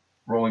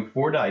 rolling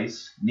 4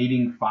 dice,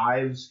 needing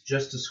 5s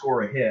just to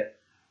score a hit.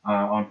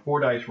 On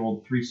 4 dice,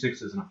 rolled 3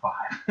 6s and a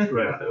 5.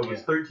 Right. It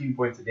was 13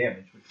 points of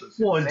damage, which was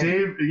Well, and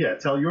insane. Dave,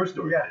 tell your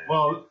story. Yeah. Dave.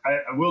 Well,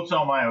 I will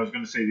tell mine. I was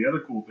going to say the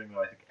other cool thing that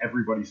I think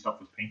everybody's stuff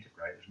was painted,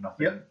 right? There's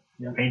nothing. Yep.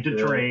 Yeah. Painted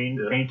Yeah. terrain,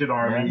 Yeah. painted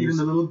armies. Even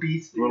the little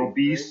beasts. Little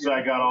beasts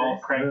I got all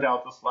cranked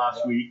out this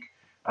last week.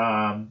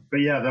 But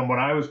yeah, then when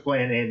I was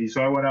playing Andy,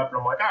 so I went up and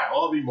I'm like, all right,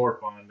 well, it'll be more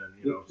fun than,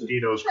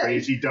 Stino's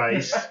crazy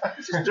dice.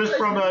 Just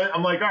from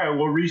I'm like, all right,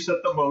 we'll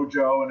reset the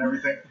mojo and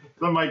everything.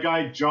 Then my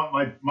guy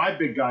my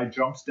big guy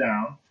jumps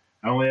down.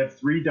 I only have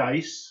 3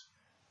 dice.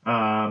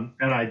 And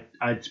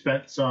I'd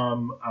spent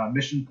some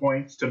mission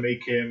points to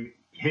make him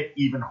hit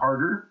even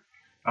harder.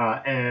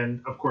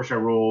 And of course I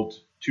rolled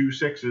 2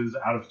 6s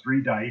out of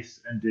 3 dice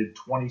and did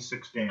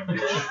 26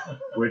 damage,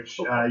 which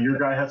your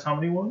guy has how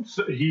many ones?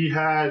 So he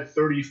had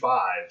 35,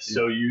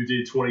 so you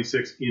did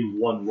 26 in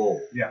one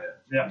roll. Yeah,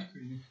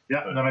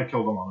 and then I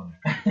killed him on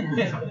the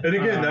next. And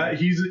again,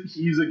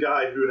 he's a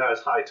guy who has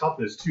high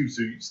toughness too.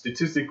 So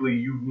statistically,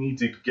 you need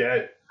to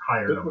get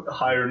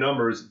higher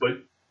numbers.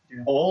 But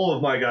all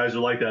of my guys are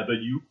like that.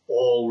 But you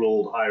all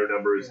rolled higher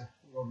numbers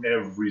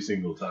every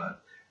single time.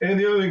 And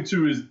the other thing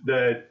too is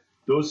that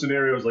those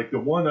scenarios, like the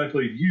one I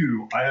played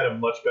I had a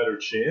much better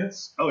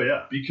chance. Oh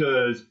yeah,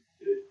 because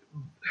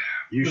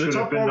you should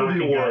have been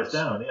knocking guys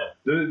down. Yeah.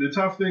 The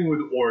tough thing with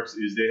orcs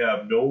is they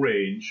have no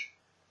range,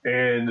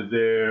 and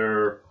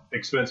they're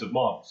expensive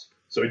models.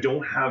 So I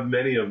don't have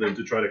many of them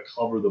to try to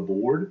cover the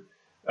board.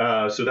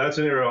 So that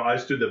scenario, I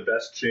stood the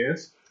best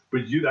chance.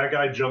 But that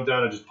guy jumped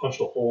down and just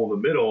punched a hole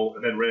in the middle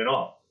and then ran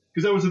off.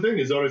 Because that was the thing,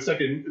 is on a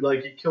second,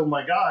 like, he killed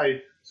my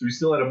guy, so he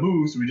still had to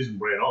move, so he just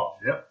ran off.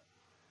 Yep.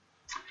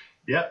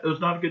 Yeah, it was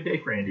not a good day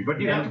for Andy,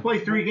 but you have to play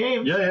 3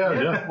 games.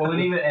 Yeah. Well,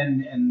 and even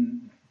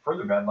and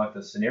further bad luck,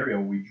 the scenario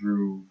we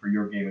drew for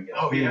your game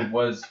against me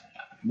was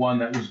one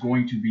that was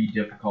going to be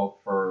difficult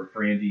for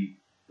Andy.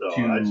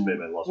 I just made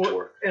my lost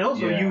 4. And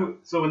also,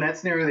 so in that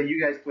scenario that you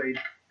guys played,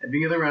 at the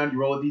beginning of the round, you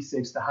roll a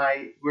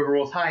d6. Whoever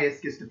rolls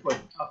highest gets to put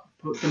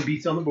some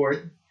beats on the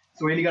board.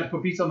 So Andy got to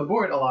put beats on the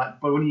board a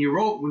lot, but when you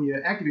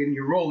activate and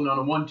you're rolling on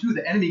a 1-2,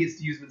 the enemy gets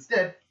to use them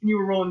instead, and you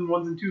were rolling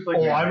 1s and 2s like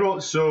that. I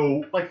rolled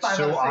like 5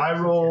 so out of 6. I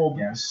rolled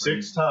Yeah,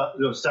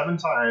 7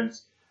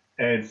 times,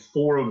 and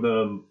 4 of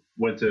them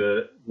went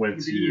to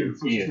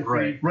Ian.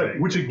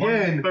 Right. Which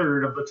again,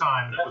 1/3 of the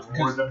time that was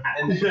more than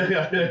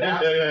half.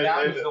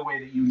 That was the way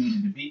that you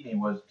needed to beat me,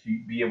 was to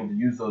be able to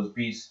use those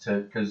beasts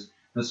because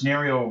the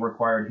scenario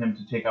required him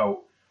to take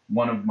out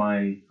one of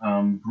my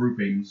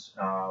groupings,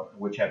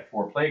 which had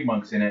 4 plague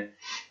monks in it,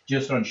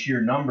 just on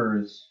sheer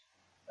numbers.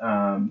 It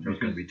was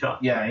going to be tough.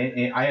 Yeah,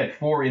 I had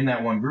 4 in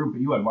that one group,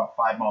 but you had,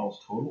 5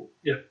 models total?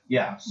 Yeah.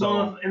 Yeah,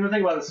 so... and the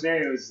thing about the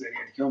scenario is that you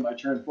had to kill him by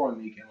turn 4, and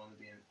then you kill him at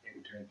the end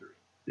of turn 3.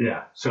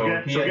 Yeah. So he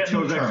had getting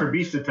 2 those extra turns.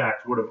 beast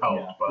attacks would have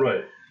helped. Yeah. But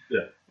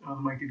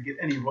right. Mike didn't get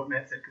any of what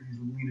Matt said because he's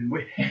leaning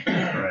weight.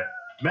 Right.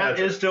 Matt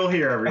is still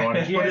here, everyone.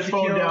 He put his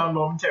phone down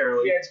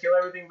momentarily. He had to kill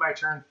everything by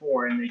turn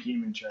 4 and make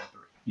him in turn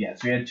 3. Yeah,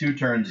 so we had 2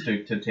 turns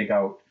to take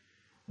out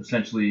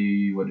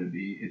essentially, what would it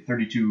be,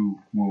 32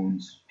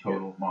 wounds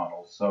total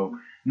models. So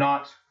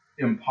not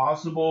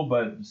impossible,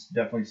 but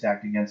definitely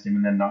stacked against him,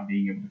 and then not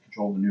being able to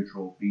control the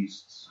neutral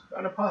beasts.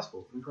 Not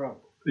impossible,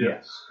 improbable.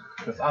 Yes,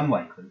 that's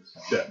unlikely. So.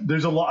 Yeah,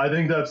 there's a lot. I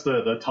think that's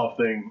the tough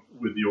thing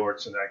with the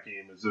orcs in that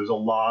game is there's a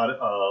lot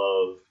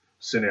of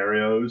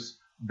scenarios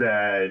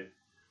that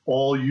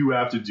all you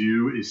have to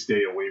do is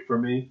stay away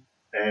from me,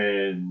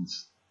 and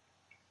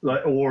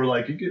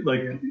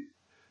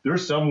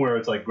there's somewhere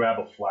it's like grab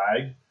a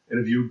flag, and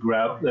if you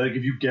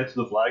if you get to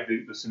the flag,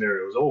 the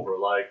scenario is over.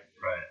 Like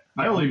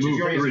I only move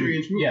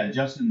 3. Yeah,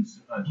 Justin's.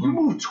 You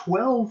move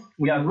 12.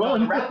 Yeah, well,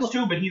 the rats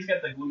too, but he's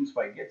got the gloom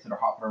spike gits that are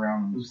hopping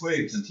around on the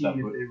twigs and stuff.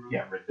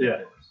 Yeah,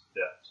 ridiculous.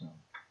 Yeah. So.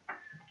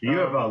 Do you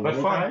have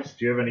little fun. guys?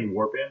 Do you have any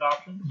warband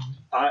options?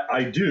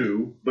 I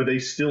do, but they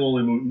still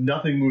only move.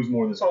 Nothing moves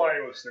more than. So I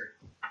moves 3.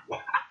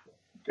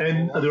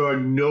 And there are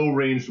no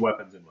ranged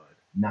weapons in mine.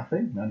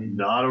 Nothing?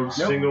 Not a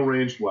single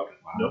ranged weapon.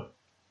 Wow. Nope.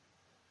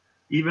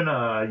 Even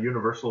a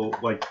universal,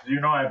 like, do you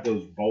know I have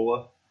those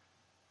bola?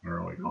 I don't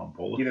know what you call them,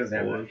 bolas. He doesn't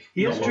have Bolas.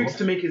 He has No, tricks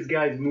to make his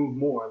guys move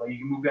more. Like you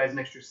can move guys an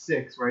extra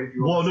 6, right? If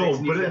you Well, roll no, 6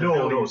 and you but set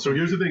no. So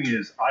here's the thing: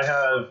 is I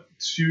have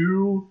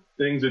 2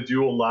 things that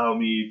do allow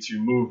me to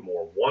move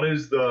more. One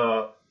is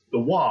the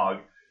wog,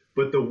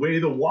 but the way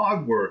the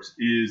wog works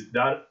is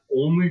that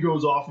only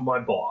goes off of my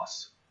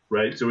boss,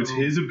 right? So it's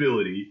his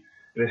ability,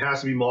 and it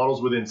has to be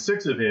models within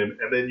 6 of him,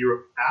 and then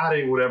you're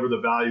adding whatever the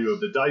value of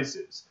the dice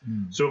is.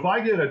 So if I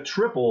get a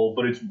triple,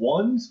 but it's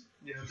 1s,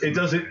 it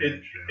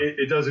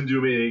doesn't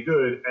do me any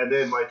good. And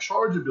then my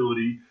charge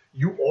ability,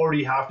 you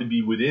already have to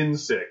be within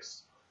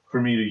 6 for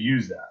me to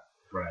use that.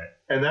 Right.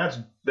 And that's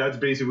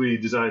basically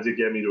designed to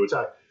get me to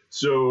attack.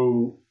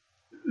 So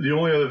the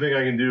only other thing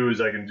I can do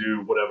is I can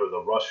do whatever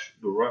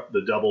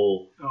the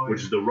double,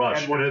 which is the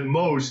rush. And at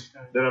most,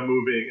 then I'm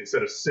moving,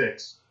 instead of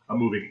 6, I'm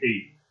moving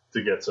 8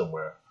 to get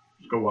somewhere.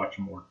 Just go watch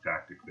some more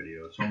tactic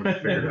videos. Somebody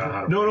figured out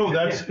how to. No,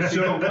 that's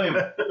so.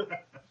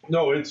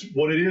 No, it's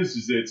what it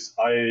is it's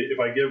if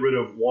I get rid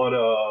of one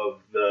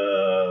of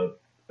the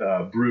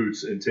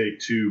brutes and take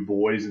 2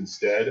 boys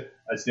instead,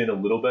 I stand a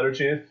little better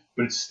chance.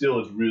 But it's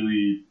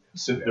really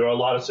there are a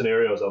lot of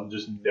scenarios I'm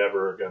just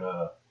never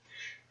gonna.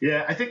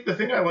 Yeah, I think the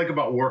thing I like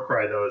about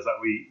Warcry though is that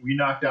we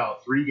knocked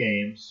out 3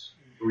 games.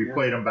 We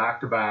played them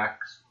back to back,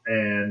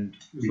 and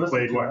we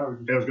played I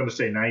was going to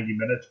say 90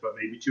 minutes, but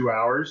maybe 2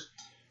 hours,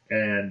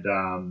 and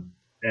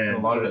a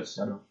lot of it's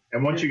set up.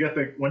 And once you get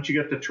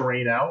the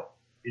terrain out,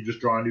 you just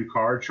draw a new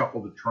card,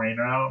 shuffle the terrain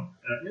around,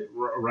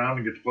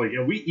 and get to play.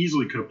 We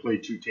easily could have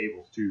played 2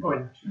 tables too,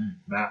 but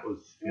Matt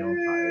was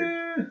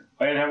tired.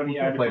 I didn't have any.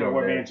 I played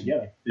over band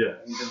together. Yeah.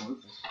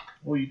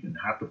 Well, you didn't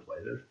have to play.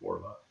 There's 4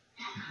 of us.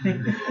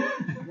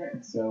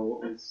 Right, so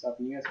what was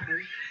stopping you guys from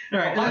playing? All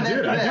right.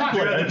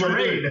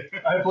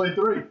 I played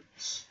 3.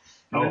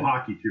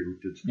 Hockey too.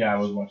 Yeah, I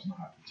was watching the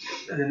hockey.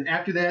 And then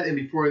after that, and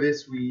before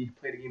this, we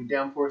played a game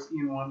Downforce.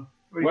 Ian won.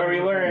 Where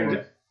we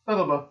learned blah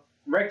blah blah.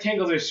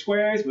 Rectangles are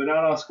squares, but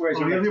not all squares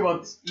are We only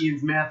rectangles. want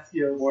Ian's math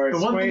skills. Or The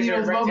one thing squares he are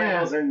knows about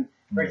rectangles math. and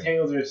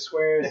rectangles are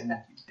squares. And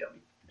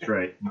That's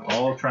right.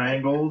 All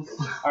triangles.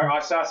 are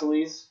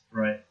isosceles.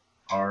 Right.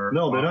 Are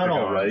No, they're not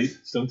all octagons. right.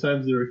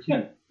 Sometimes they're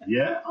cute.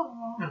 Yeah.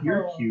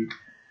 You're cute.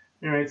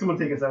 All right, someone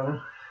take us out. Huh?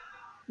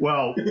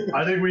 Well,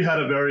 I think we had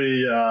a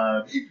very.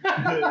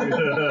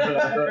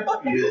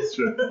 It's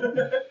true.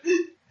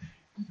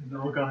 The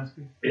look on his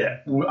face. Yeah.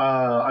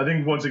 I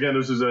think once again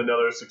this is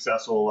another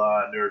successful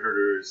Nerd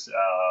Herders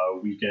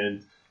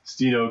weekend.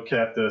 Stino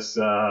kept us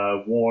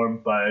warm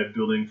by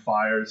building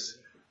fires.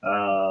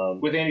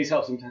 With Andy's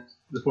help sometimes.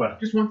 What?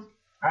 Just once.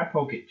 I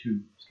poke it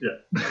too. Yeah.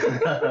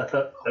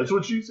 That's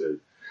what she said.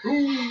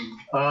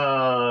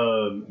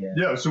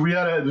 Yeah, so we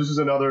had this is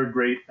another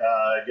great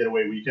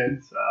getaway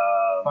weekend.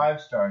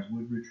 5 stars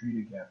would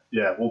retreat again.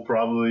 Yeah, we'll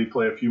probably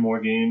play a few more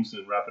games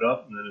and wrap it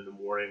up, and then in the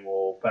morning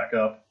we'll pack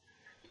up,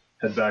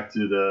 head back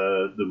to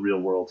the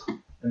real world.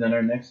 And then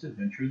our next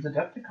adventure is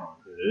Adepticon.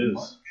 It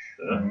is.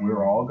 And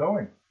we're all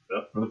going.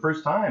 Yep. For the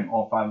first time,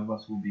 all 5 of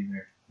us will be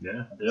there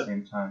Yeah. at the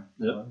same time.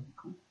 So Yep. that'll be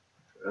cool.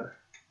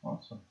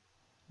 Awesome.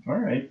 All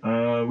right.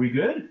 We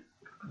good?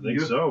 I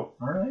think so.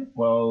 All right.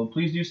 Well,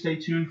 please do stay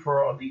tuned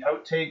for all the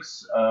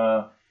outtakes.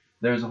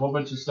 There's a whole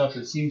bunch of stuff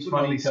that seems Look at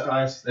all funny these to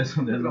stars. us. There's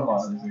a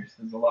lot.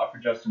 There's a lot for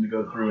Justin to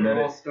go through and All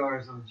edit.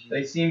 stars on G.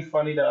 They seem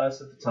funny to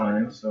us at the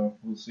time, so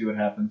we'll see what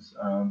happens.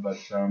 But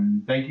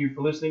thank you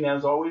for listening,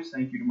 as always.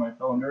 Thank you to my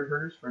fellow Nerd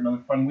Herders for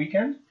another fun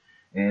weekend.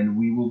 And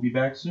we will be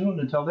back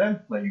soon. Until then,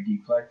 let your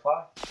geek flag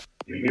fly.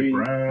 Make it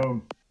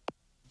brown.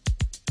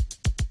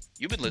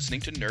 You've been listening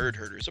to Nerd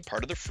Herders, a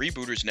part of the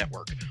Freebooters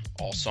Network.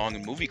 All song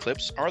and movie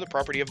clips are the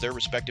property of their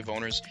respective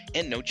owners,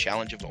 and no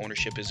challenge of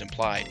ownership is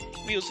implied.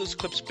 We use those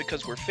clips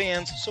because we're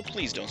fans, so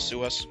please don't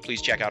sue us.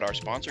 Please check out our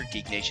sponsor,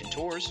 Geek Nation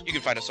Tours. You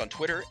can find us on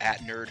Twitter at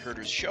Nerd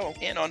Herders Show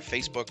and on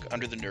Facebook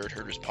under the Nerd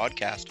Herders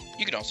Podcast.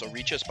 You can also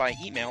reach us by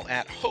email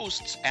at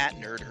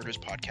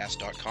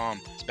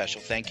hosts@nerdherderspodcast.com.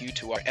 Special thank you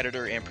to our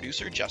editor and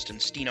producer, Justin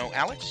Steno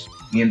Alex.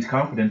 Ian's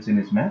confidence in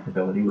his math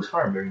ability was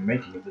harmed during the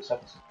making of this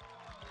episode.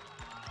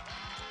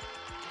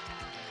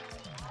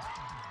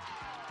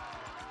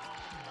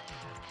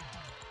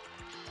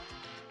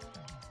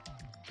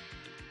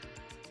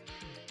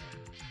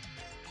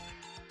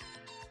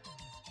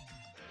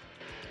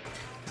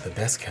 The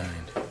best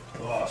kind.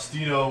 Oh,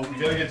 Stino, you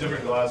gotta get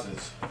different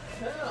glasses.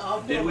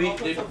 Did we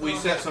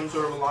set some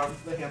sort of alarm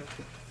for him?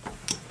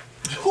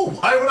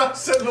 Why would I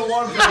set an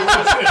alarm for him?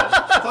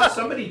 I thought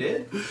somebody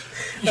did. Oh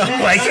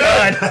my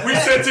god! We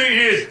said to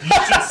Ian, you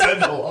should set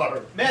an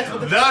alarm.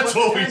 That's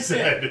what we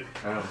said.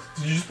 Oh.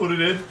 Did you just put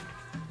it in?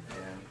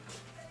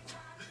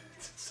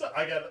 Yeah.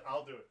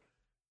 I'll do it.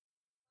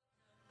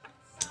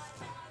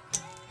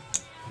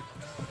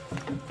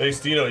 Hey,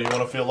 Stino, you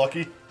want to feel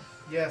lucky?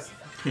 Yes.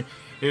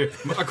 I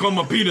call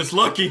my penis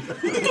Lucky. If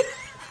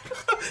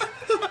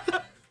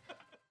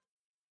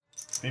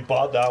he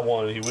bought that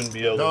one, he wouldn't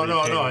be able to. No,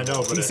 I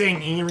know. But He's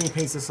saying earring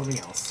paints is something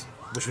else,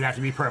 which would have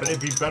to be purple. But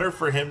it'd be better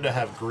for him to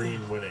have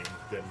green winning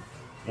than.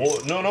 Well,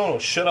 no.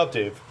 Shut up,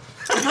 Dave.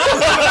 all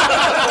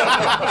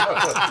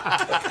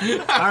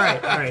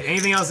right.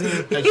 Anything else?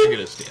 That should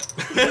get a stamp.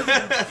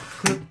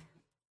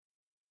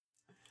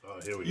 Oh,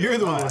 here we go. You're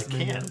the one I that's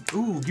making can't. it.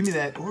 Ooh, give me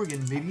that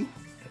Oregon, baby.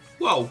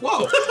 Whoa.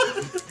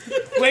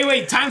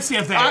 Wait,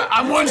 timestamp that.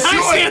 I'm one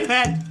timestamp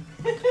that.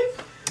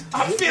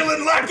 I'm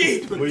feeling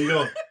lucky. Where you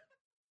going?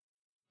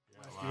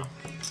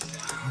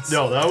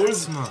 No, that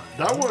was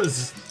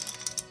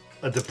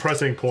a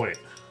depressing point.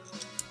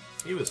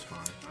 He was fine.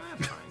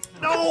 I'm fine.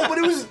 No, but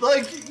it was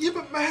like, yeah,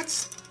 but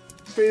Matt's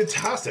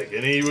fantastic,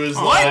 and he was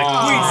What? like,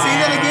 Wait, say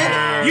that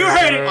again? You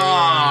heard it.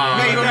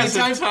 Man, you want me to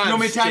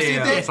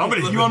timestamp that?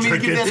 Somebody's You want me to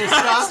been give that a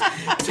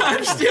stop?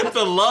 Timestamp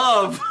the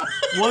love.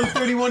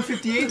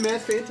 1:31:58,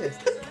 Matt,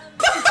 fantastic.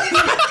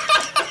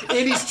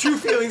 Andy's true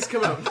feelings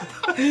come out.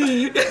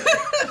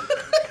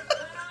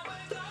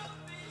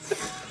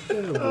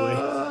 Oh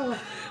boy.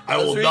 I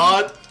will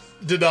not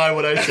deny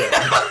what I said.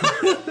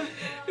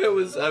 I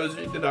was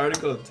reading an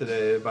article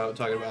today about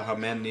talking about how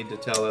men need to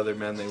tell other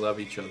men they love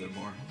each other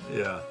more.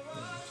 Yeah.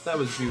 That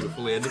was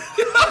beautiful, Andy.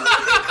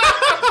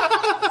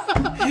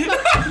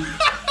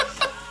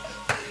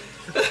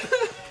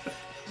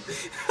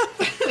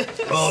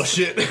 Oh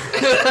shit!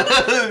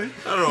 I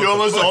don't know. You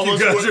almost you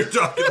guys wore, are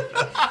talking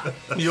about.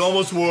 You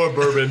almost wore a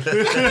bourbon.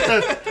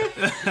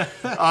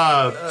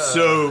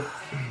 So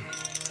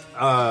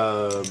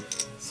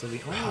the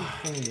only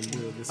thing you can do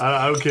with this.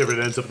 I don't care if it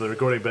ends up in the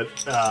recording, but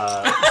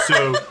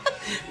so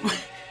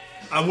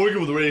I'm working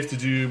with Rafe to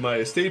do my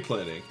estate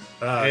planning,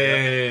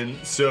 and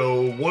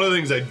so one of the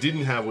things I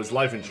didn't have was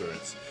life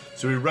insurance.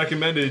 So we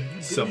recommended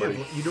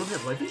somebody. You don't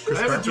have life insurance?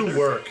 I have it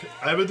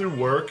through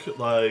work.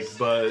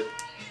 But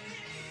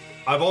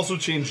I've also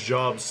changed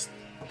jobs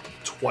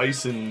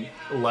twice in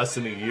less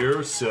than a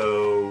year,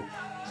 so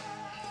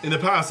in the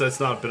past that's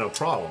not been a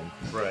problem.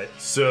 Right.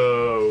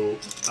 So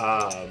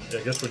I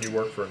guess when you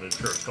work for an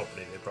insurance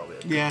company, they probably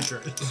have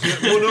insurance.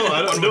 Well, no,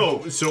 I don't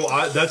know. So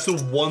that's the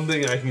one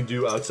thing I can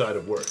do outside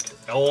of work.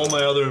 All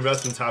my other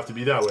investments have to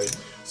be that way.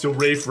 So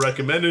Rafe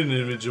recommended an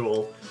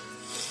individual.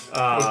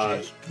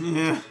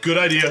 Good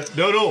idea.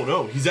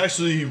 No. He's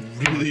actually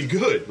really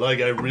good. Like,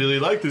 I really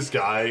like this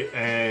guy,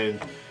 and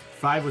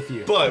 5 with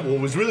you. But what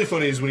was really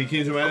funny is when he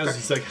came to my house,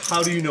 he's like,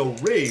 "How do you know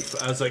Rafe?"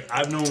 I was like,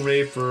 "I've known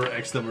Rafe for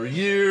X number of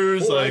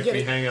years. Like,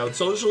 we hang out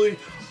socially."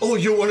 "Oh,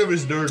 you're one of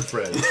his nerd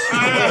friends."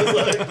 I was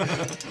like,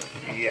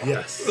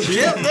 yes.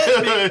 Yeah,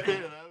 that's me.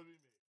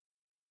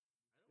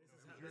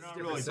 You're not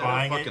really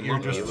buying it. You're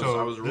just this is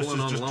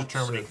just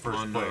determining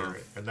first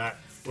player, and that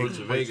takes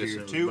a Vegas to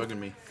and two. bugging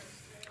me.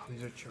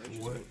 These are charges.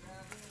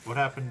 What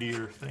happened to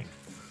your thing?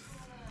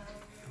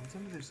 It's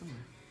under there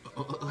somewhere.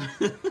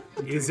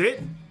 Is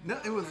it? No,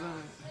 it was.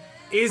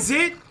 Is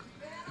it?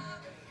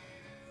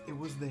 It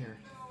was there.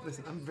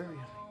 Listen, I'm very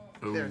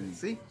high. Ooh. There,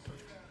 see?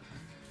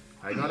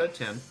 I got a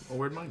 10. Oh,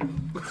 where'd mine go?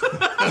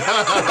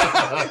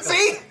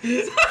 See?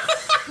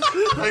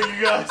 Thank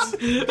you guys.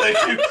 Thank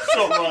you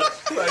so much.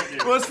 Thank you.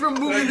 It was from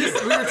moving this.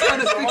 We were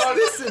trying to fix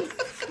this. And,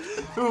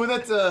 ooh,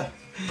 that's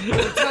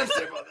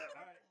timestamp on that.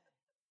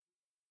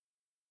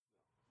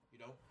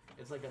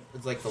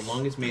 It's like the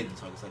longest Maiden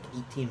song. It's like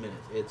 18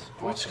 minutes. It's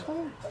What's awesome.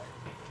 called?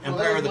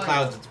 Empire of the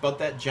Clouds. It's about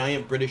that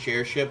giant British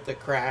airship that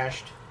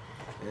crashed.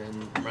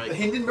 And The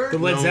Hindenburg? The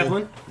Led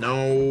Zeppelin?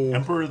 No.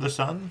 Emperor of the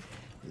Sun?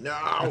 No.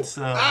 That's,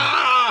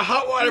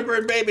 Hot Water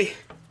Bird, baby.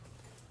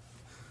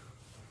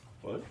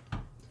 What?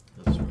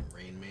 That's from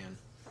Rain Man.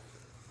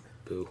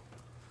 Boo.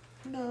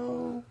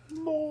 No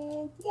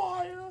more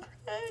wire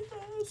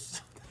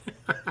hangers.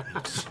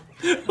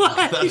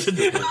 That's a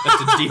deep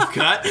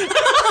cut.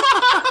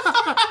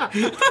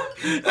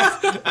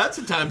 That's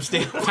a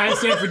timestamp.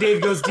 Timestamp for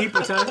Dave Goes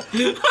Deeper time.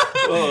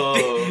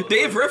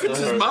 Dave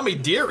references Mommy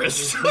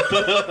Dearest.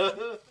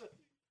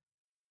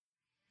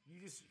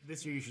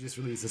 This year you should just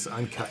release this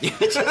uncut.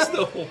 Just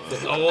the whole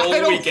thing. The whole I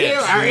don't weekend. care.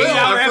 Our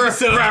 8-hour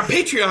episode. For our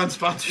Patreon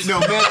sponsors. No,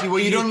 Matthew,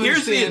 what you don't Here's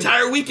understand. the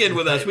entire weekend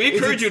with us. We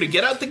encourage you to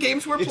get out the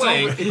games we're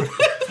playing.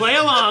 Play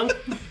along.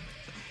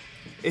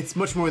 It's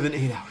much more than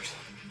 8 hours.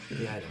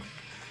 Yeah, I know.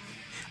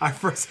 Our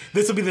first.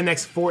 This will be the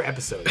next 4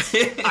 episodes.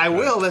 I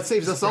will. That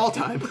saves us all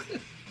time.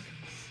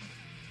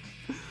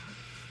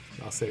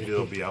 I'll say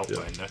it'll be out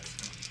by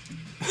next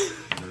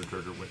Nerd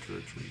Herder Winter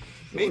Retreat.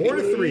 Maybe 4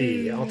 to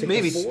 3. I'll take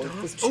maybe. 4. Oh,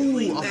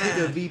 I'll take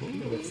a VP.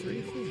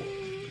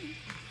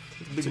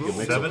 Take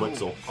a 7.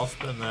 I'll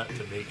spend that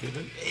to make it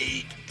an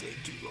 8.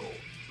 To go.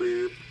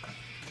 Beep.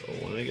 Oh,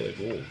 when I get a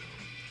gold.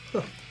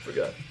 Huh,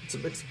 forgot. It's a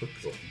mix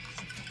pixel.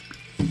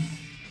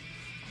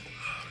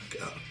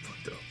 God,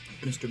 fucked up.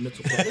 Mr.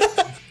 Mitchell.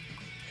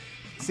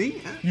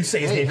 See? You say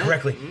his name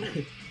correctly.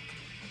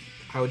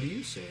 How do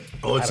you say it?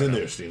 Oh, it's in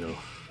there, Stino.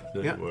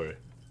 Don't worry.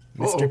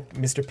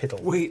 Mr. Pittle.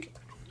 Wait.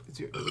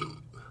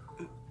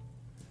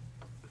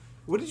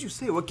 What did you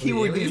say? What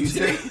keyword did you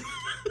say?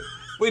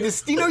 Wait, is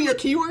Stino your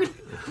keyword?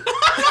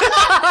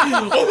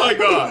 Oh my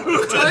god!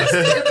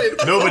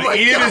 No, but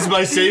Ian is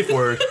my safe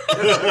word.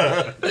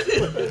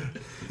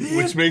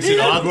 Which makes it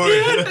awkward.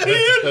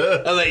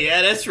 I was like,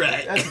 yeah, that's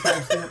right. That's a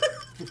timestamp.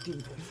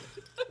 15.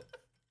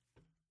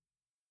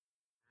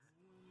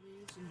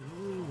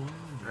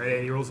 All right,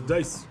 Andy, roll some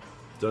dice.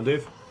 Done,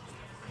 Dave?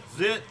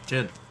 That's it.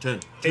 10, 10,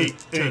 8,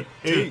 8,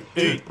 8,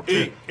 8,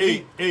 8,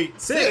 8,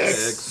 8,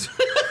 6.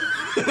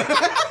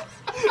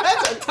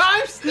 That's a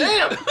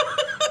timestamp.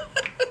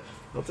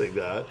 I'll take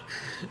that.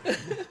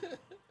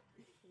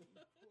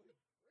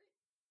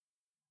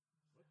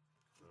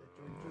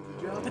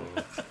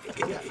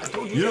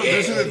 You know,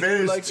 there's an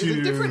advantage Like, is it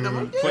to different? I'm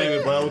like, playing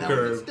with bell no,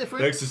 curve it's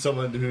different. next to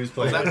someone who's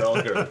playing with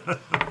bell curve.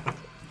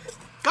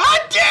 God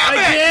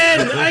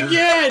damn it!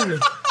 Again!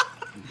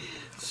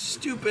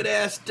 Stupid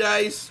ass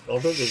dice.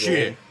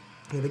 Shit.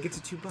 Yeah, they get to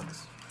 $2. Yeah,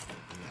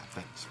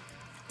 thanks.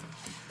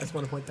 I just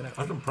want to point that out.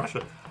 That's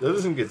impressive. That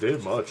doesn't get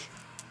Dave much.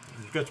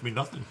 It gets me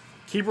nothing.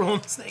 Keep rolling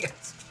the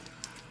snakes.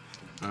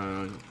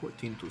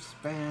 14 to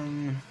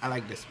spend. I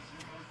like this.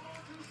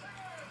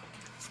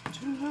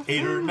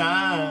 8 or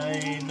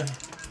 9.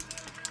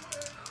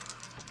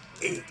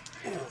 8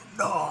 or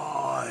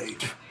 9.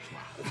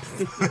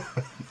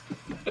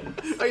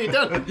 Are you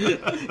done? You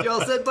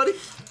all set, buddy?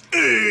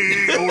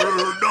 8 or 9.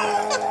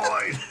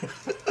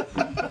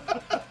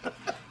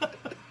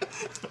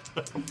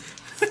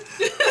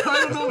 I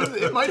don't know.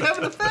 It might have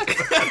an effect.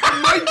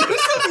 It might do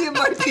something. It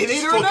might be an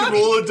 8 or a 9. Fucking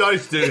roll the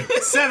dice, dude.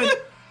 7.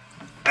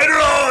 8 or 9.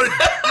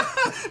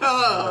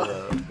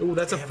 Ooh,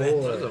 that's a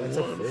 4. That's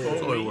a 4.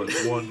 It's only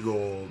worth 1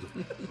 gold.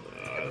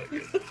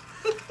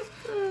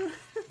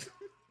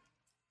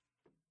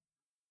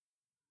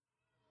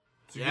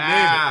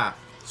 Yeah.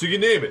 So you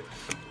can name it.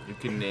 You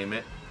can name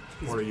it.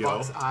 Or yo.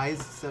 Bugs,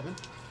 eyes, 7.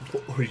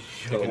 Or You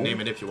can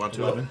name it if you want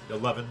to.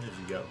 11 as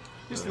you go.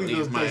 Just Leave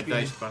those my dice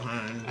dice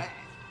behind.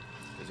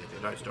 Because if the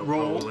dice don't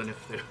Roll. roll, and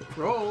if they're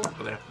Roll.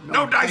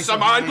 no dice on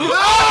mine. Oh,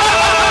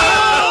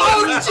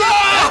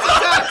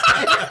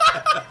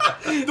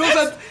 shit! Those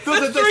are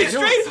 3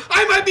 straight.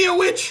 I might be a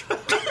witch.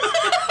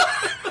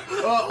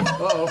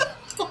 Uh-oh.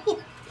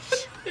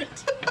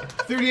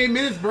 38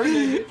 minutes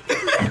burning.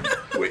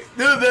 Wait,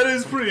 no, that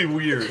is pretty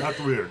weird. That's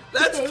weird.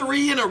 That's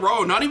 3 in a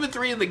row. Not even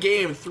 3 in the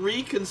game.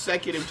 3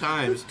 consecutive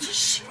times.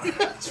 I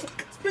just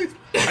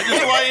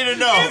want you to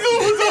know. These are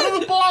the ones out of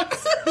the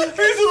box.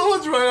 These are the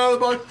ones right out of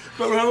the box.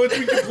 Remember how much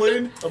we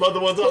complained about the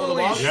ones out of the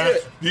box?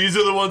 Yes. These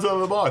are the ones out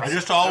of the box. I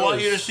just all want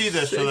you to see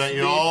this so that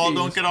you all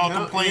don't get all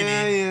complaining.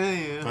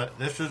 Yeah. But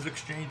this is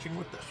exchanging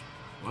with this.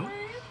 What?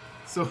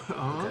 So,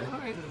 all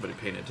right. Nobody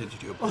paying attention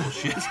to your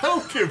bullshit. I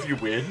don't care if you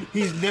win.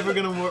 He's never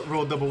going to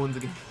roll double ones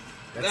again.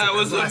 That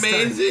was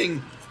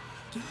amazing.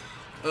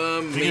 Do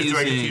I get to use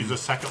Amazing. the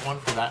second one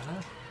for that now?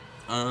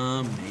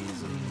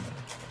 Amazing.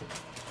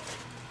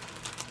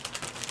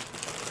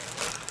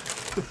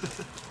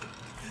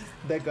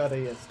 That got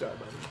a star,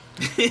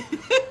 buddy.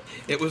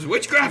 It was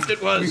witchcraft, it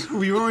was.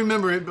 We won't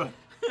remember it, but...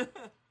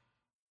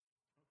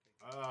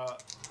 Are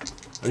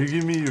you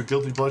giving me your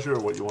guilty pleasure or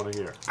what you want to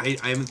hear? I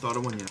haven't thought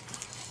of one yet.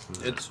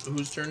 It's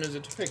whose turn is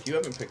it to pick? You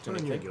haven't picked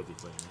anything. Guilty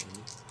pleasure.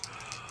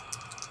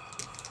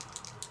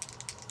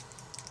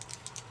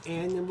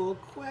 Animal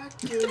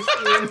quackers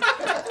in.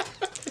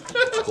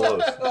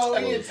 Close. Oh,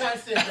 we need a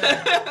timestamp.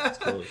 It's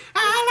close.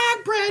 I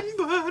like bread and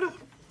butter.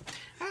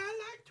 I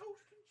like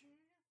toast and jam.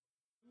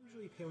 You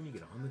usually pay when you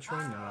get on the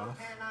train, not off.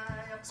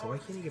 So why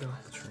can't you get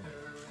off the train?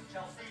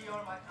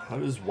 How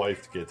does his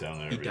wife get down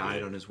there He every died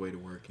day? on his way to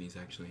work and he's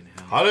actually in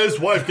hell. How does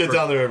his wife get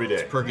down there every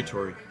day?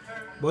 Purgatory.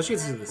 Well, she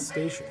gets to the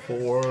station.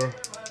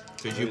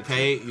 Because you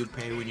pay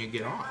when you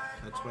get off.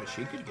 That's why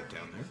she could get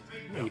down there.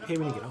 No, you pay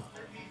when you get off.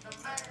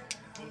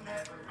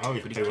 I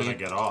always But he pay when I can't-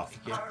 get off.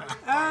 Yeah.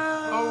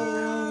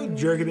 Oh,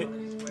 jerking it.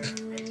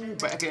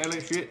 back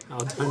alley shit. All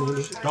done,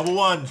 Andy. Double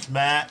ones,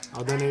 Matt.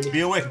 All done, Andy.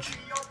 Be a witch.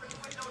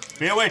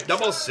 Be a witch.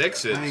 Double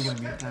sixes. I ain't gonna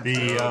be at that.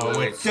 Be a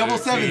witch. Double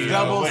sevens.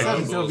 Double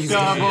sevens. Double sevens.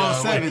 Double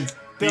sevens.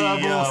 Be a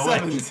Double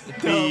witch. sevens.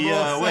 Be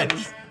a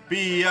witch.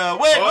 Be a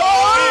witch.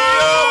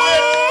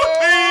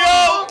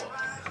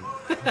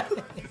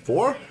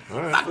 4? All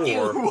right,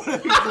 4. What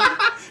if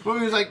he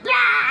was like,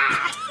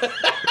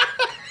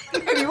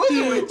 and he was a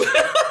witch.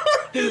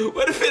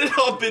 What if it had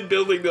all been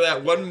building to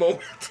that one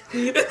moment?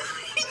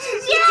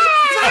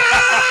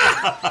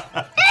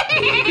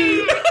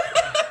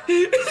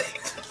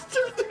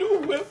 Turned into a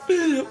whip,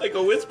 like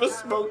a wisp of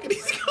smoke, and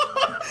he's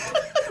gone.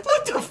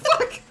 What the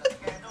fuck?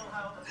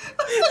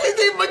 His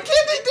name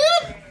McKinney,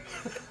 dude.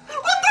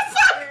 What the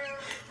fuck?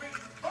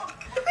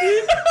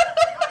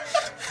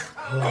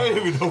 I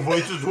didn't even know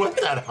voices went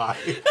that high.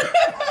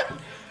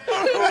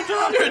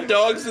 There are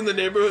dogs in the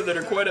neighborhood that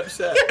are quite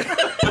upset.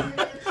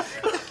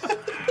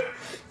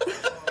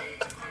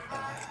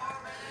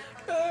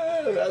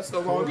 That's the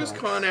longest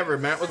con ever.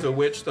 Matt was a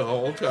witch the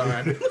whole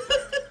time.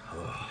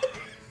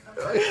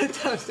 I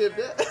touched it.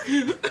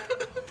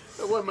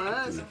 I wet my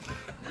eyes.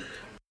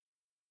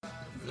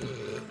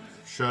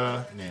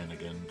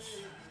 Shenanigans.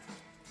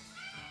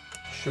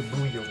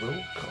 Shibuya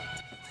will come.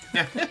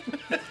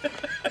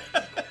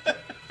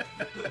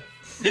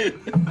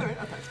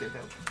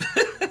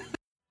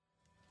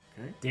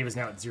 Okay. Dave is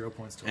now at 0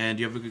 points to And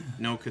you have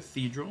no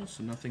cathedral,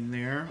 so nothing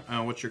there.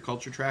 What's your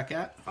culture track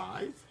at?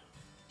 5.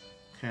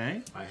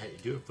 Okay. I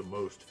do have the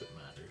most if it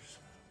matters.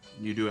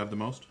 You do have the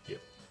most? Yep.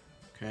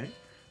 Okay.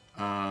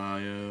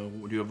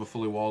 Do you have a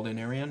fully walled in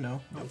area? No?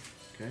 Nope.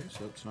 Okay,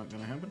 so that's not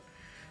going to happen.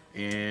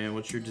 And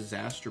what's your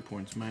disaster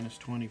points? Minus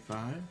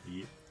 25?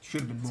 Yep.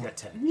 Should have been more. He's got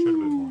 10. Should have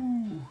been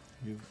more.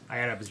 I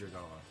got up as you're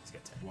going along. He's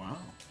got 10. Wow. All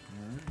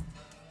right.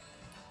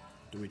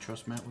 Do we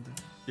trust Matt with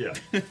that? Yeah.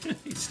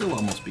 He's still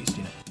almost beast,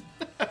 you know.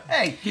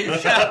 Hey!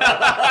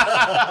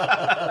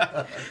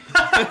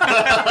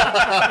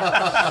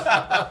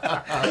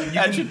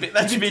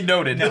 that should be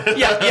noted.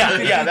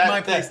 Yeah.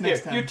 My place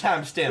next time. You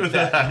timestamp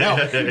that. No.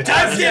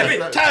 Timestamp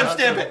it!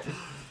 Timestamp it!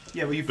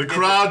 Yeah, well, you The forget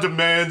crowd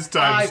demands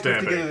I put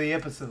together timestamping. the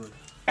episode.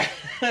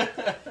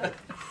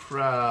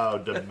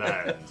 Crowd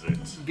demands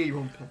it. Get your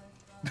own pen.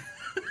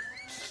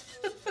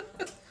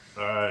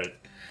 All right.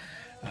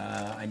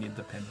 I need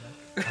the pen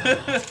back.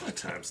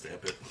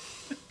 Timestamp it.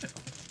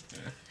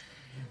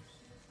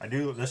 I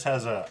do. This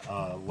has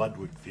a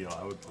Ludwig feel.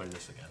 I would play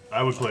this again.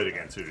 I would play it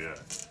again too. Yeah.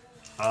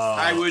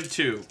 I would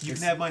too. You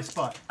can have my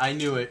spot. I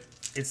knew it.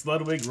 It's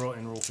Ludwig, roll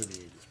through the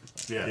ages.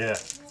 Yeah.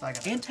 So I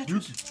got And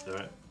Tetris. All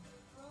right.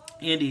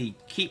 Andy,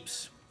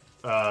 keeps.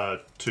 2.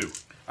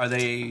 Are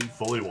they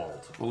Fully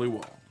walled. fully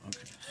walled? Okay.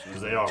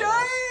 Because they are Damn!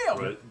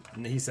 walled, right?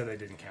 And he said they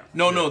didn't count.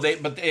 No,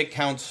 but it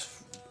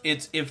counts.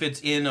 It's if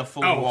it's in a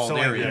fully walled so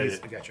like area. these-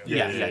 I gotcha.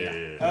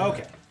 Yeah.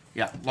 Okay.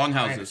 Yeah, long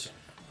houses.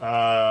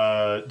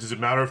 Does it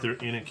matter if they're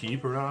in a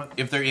keep or not?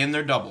 If they're in,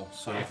 they're double.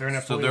 So If they're in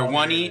a so fully they're walled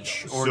one area,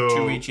 each they're or So-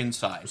 2 each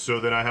inside. So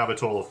then I have a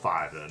total of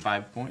 5 then.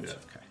 5 points. Yeah.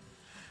 Okay.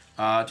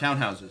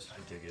 Townhouses. I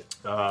dig it.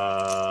 You can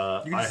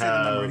I just say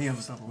the number any of have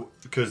us double.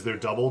 because they're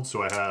doubled,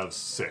 so I have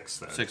 6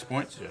 then. 6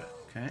 points. Yeah.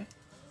 Okay.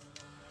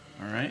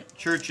 All right.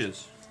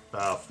 Churches.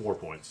 4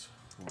 points.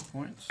 4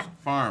 points.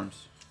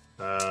 Farms.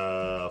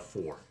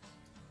 4.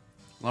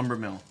 Lumber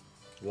mill.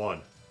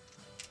 1.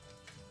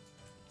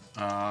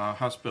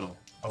 Hospital.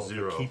 Oh,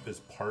 0. The keep is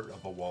part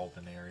of a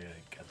walled-in area.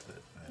 Gets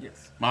it.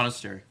 Yes.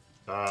 Monastery.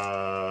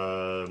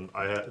 I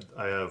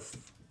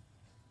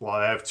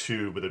have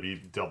 2, but they'd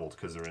be doubled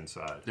because they're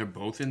inside. They're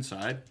both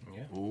inside.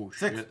 Yeah. Oh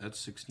 6. shit! That's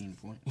 16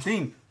 points.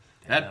 Team.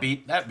 That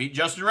beat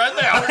Justin right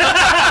there.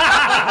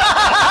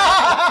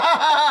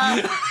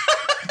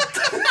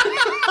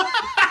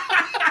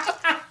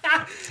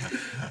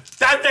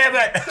 God damn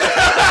it!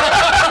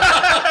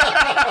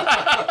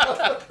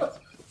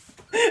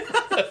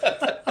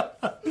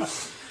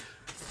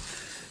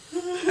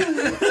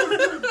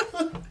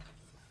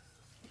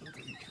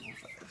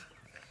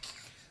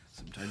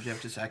 Sometimes you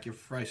have to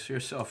sacrifice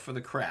yourself for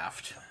the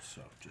craft.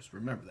 So just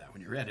remember that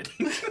when you're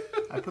editing.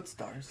 I put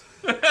stars.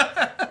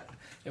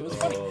 It was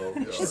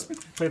funny. Just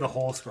play the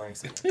whole scoring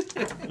segment.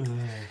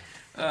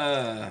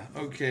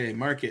 Okay,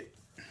 market.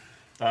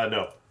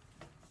 No.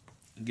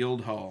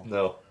 Guild Hall.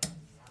 No.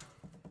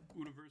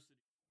 University.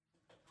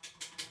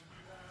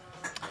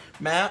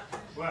 Matt.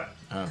 What?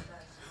 Oh.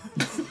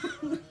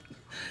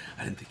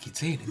 I didn't think he'd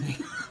say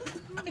anything.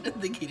 I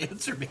didn't think he'd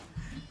answer me.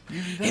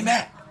 Hey,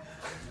 Matt.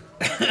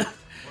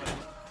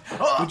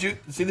 Would you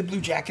see the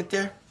blue jacket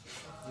there?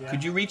 Yeah.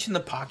 Could you reach in the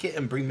pocket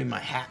and bring me my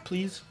hat,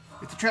 please?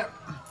 It's a trap.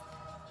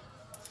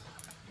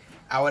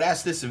 I would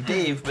ask this of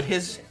Dave, but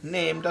his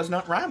name does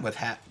not rhyme with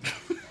hat.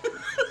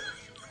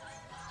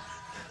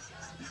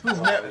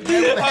 Matt with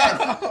a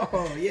hat.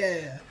 Oh,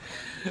 yeah.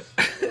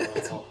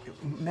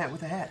 Matt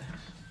with a hat.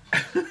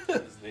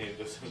 His name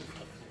doesn't.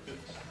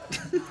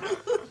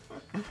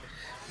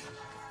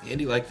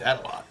 Andy liked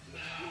that a lot.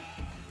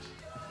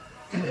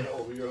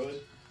 Over your hood?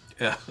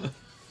 Yeah.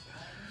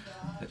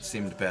 That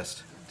seemed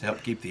best to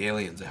help keep the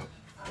aliens out.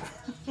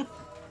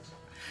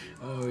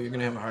 Oh, you're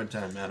gonna have a hard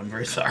time, Matt. I'm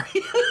very sorry.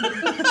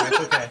 That's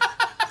okay.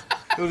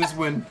 You'll just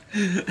win.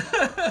 Can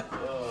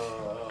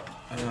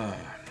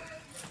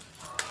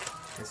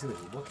I see the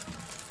rule book?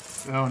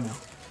 Oh no.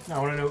 No, I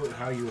want to know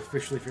how you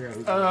officially figure out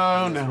who.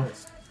 Oh no.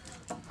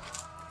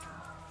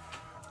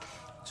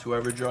 It's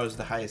whoever draws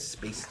the highest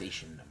space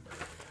station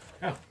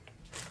number. Oh.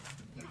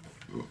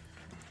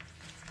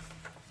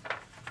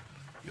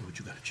 Yo, what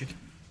you got, a chicken?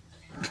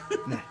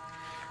 Nah.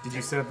 Did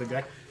you set up the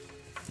deck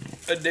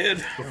I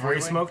did. before you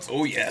smoked?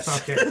 Oh, yes.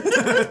 Okay.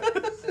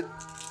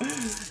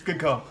 Good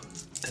call.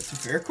 That's a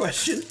fair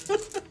question.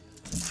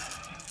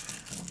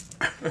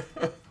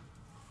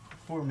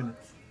 4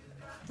 minutes.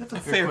 That's A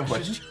fair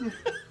question. Yeah.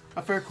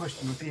 A fair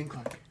question with Ian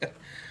Clark.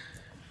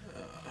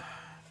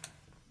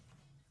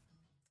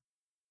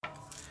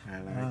 I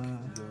like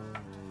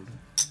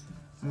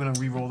I'm gonna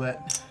re-roll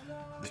that.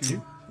 The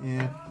 2.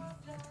 Yeah.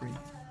 3.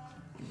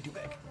 Give me 2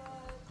 back.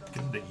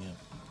 Give him to Ian.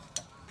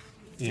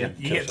 Yeah,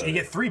 you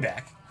get 3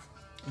 back.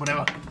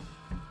 Whatever.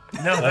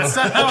 No, that's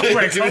not how it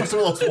works. Give him some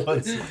of those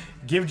ones.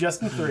 Give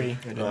Justin 3.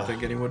 I don't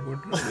think anyone would.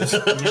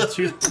 You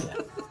choose.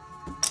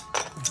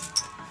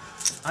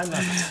 I'm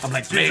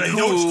like, Hey,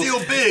 don't steal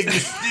big, you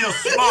steal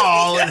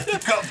small, and you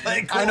can't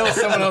play cool. I know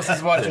someone else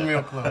is watching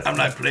real close. I'm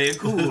not playing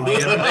cool. I'm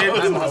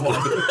playing cool.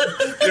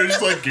 You're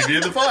just like, give me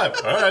the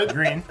 5. All right.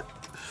 Green.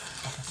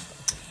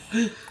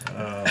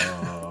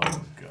 Oh,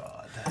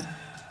 God.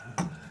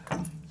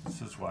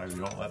 This is why we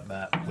don't let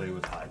Matt play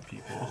with high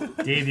people.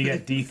 Dave, you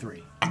got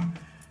D3.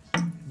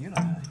 You're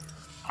not high.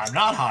 I'm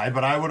not high,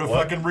 but I would have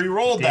fucking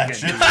re-rolled Dave that got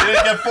shit. You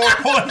didn't get 4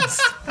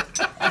 points.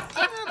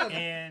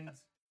 And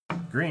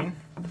green.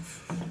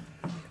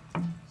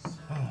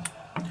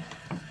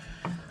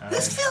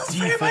 This feels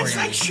very much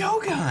like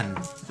Shogun.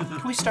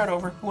 Can we start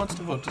over? Who wants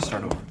to vote to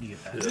start over? You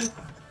get that.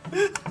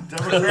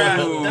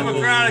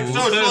 Democratic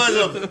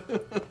socialism.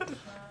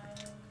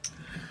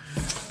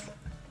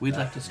 We'd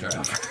like to start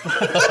over.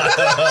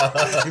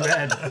 Too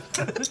bad.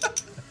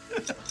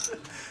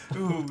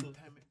 Ooh.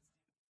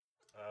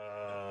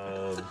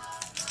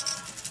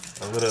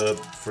 I'm gonna,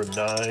 for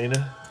 9,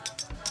 I'm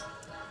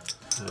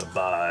gonna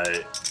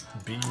buy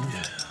B.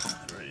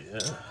 Right, yeah.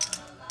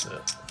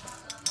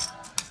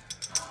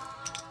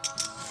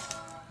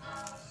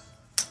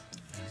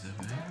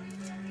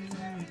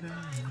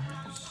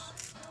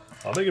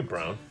 I'll make it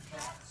brown.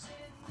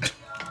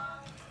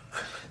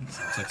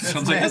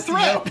 Sounds like a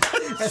threat.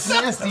 That's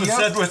nasty.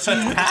 Said with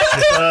such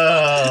passion.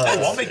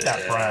 Oh, I'll make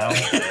that brown.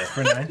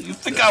 For 9. You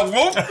think I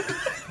won't?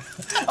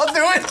 I'll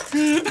do it.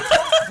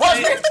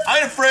 Watch me.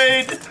 I'm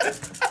afraid.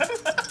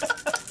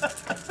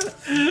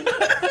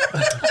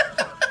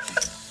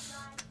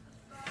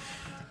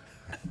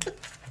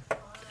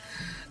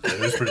 It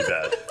was pretty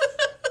bad.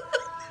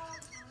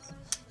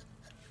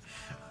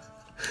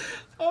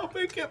 I'll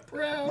make it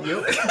brown.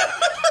 Yep.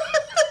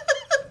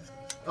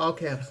 All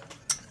caps.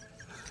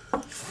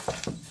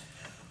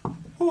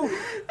 What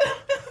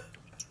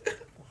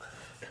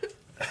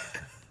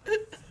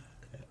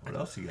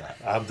else you got?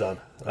 I'm done.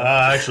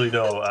 Actually,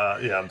 no.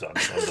 Yeah, I'm done.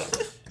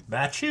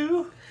 Match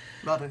you?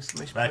 Lot of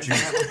exclamation Match you.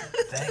 points.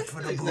 Thanks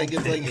for the I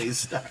get like A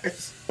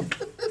stars.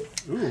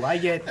 Ooh, I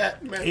get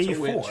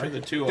A4. For the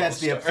 2 That's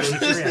the all-stars.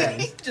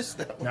 episode. Just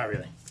that one. Not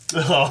really.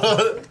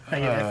 Oh. I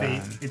get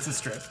F8. It's a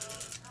strip.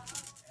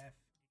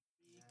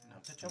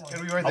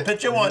 Can we write I'll that?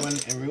 pitch you one.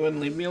 Everyone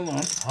leave me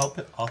alone. I'll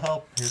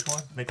help. Here's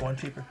one. Make one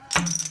cheaper.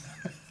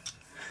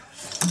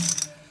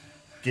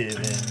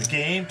 Giving the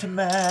game to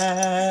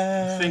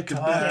Matt. Think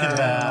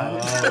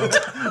about it.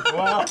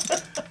 Wow.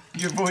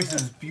 Your voice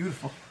is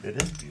beautiful.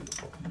 It is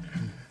beautiful.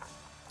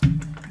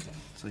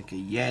 It's like a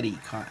Yeti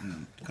caught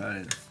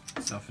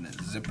itself in a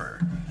zipper.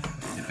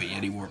 If a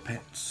Yeti wore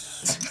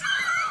pants.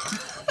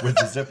 With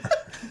the zipper.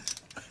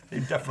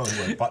 They definitely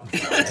wear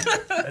buttons for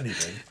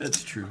anything.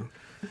 That's true.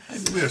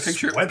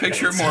 Picture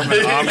more of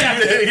an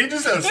Amish. He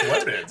just has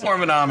sweatpants. More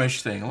of an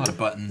Amish thing. A lot of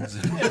buttons.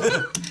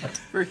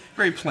 very,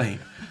 very plain.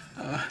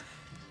 I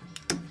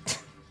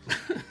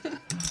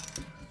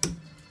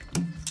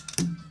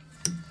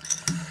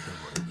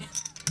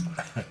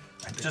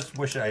just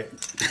wish I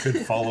could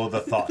follow the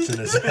thoughts in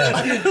his head.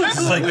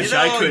 It's like, wish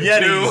I could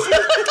Yetis.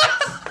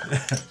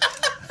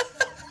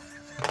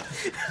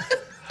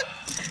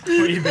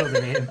 What are you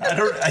building in?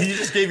 He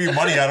just gave you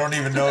money. I don't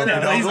even know if he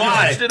knows How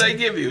why. much did I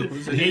give you?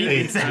 Was it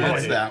 8?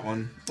 That's that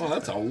one. Well,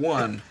 that's a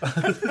 1. I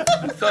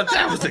thought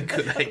that was a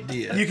good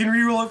idea. You can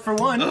reroll it for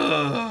 1.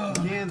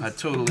 I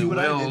totally will.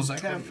 I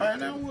gotta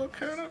find out what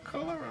kind of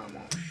color I'm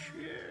on.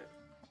 Shit.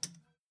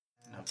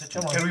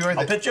 Can we write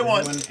I'll that? pitch you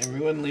one.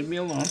 Everyone leave me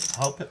alone.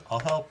 I'll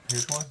help.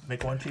 Here's one.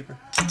 Make one cheaper.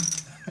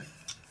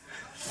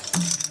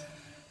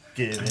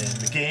 Giving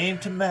the game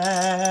to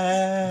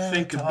Matt.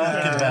 Think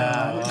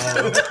about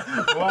it.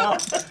 Wow.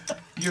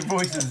 Your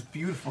voice is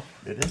beautiful.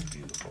 It is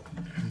beautiful.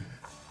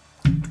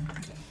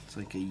 It's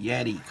like a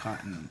Yeti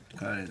caught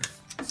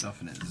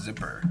itself in a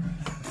zipper.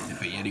 If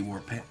a Yeti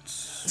wore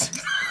pants.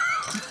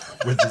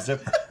 With the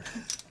zipper.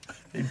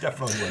 They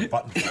definitely wear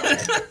buttons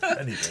for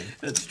anything.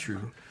 That's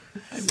true.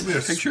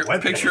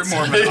 Picture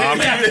more of an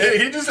Amish.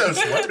 He just has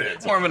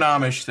sweatpants. More of an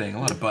Amish thing. A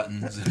lot of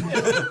buttons.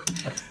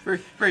 Very,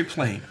 very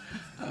plain.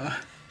 I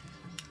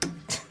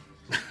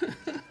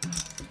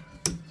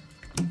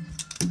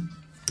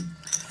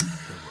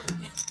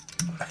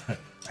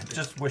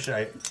just wish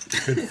I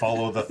could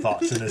follow the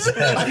thoughts in his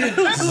head.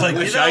 It's like,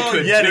 wish I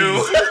could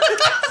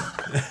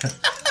Yetis.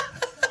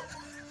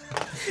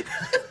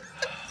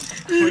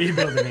 What are you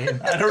building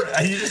in? I don't.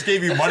 He just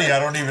gave you money. I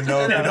don't even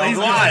know. No, How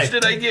much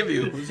did I give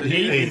you? Was it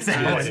 8?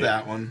 That's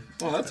that one.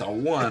 Well, that's a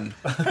 1.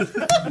 I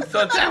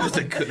thought that was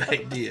a good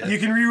idea. You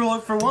can reroll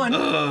it for 1.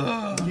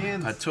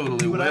 I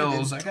totally will.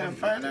 I gotta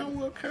find out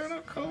what kind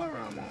of color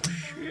I'm on.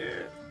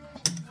 Shit.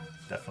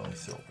 Definitely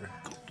silver.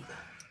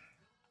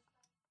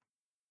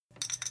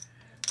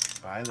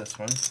 Buy this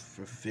one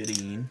for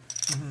 15.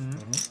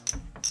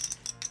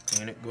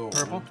 And it gold.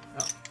 Purple?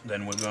 Oh.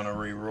 Then we're gonna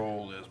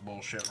re-roll this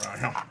bullshit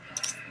right now.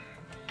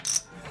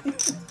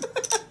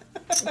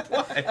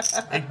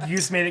 You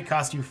just made it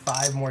cost you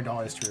 $5 more to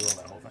reroll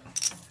that whole thing.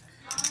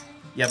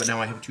 Yeah, but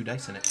now I have 2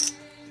 dice in it.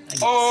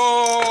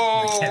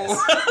 Oh!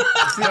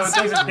 See how it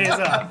pays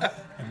off.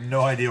 I have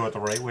no idea what the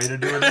right way to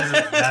do it is.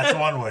 That's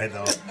one way,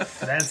 though.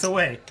 That's the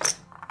way.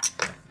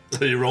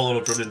 So you're rolling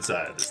it from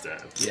inside this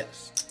time.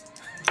 Yes.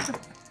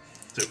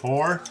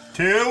 4,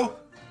 2,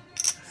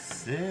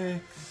 6.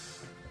 I'm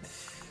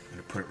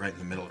gonna put it right in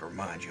the middle to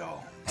remind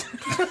y'all.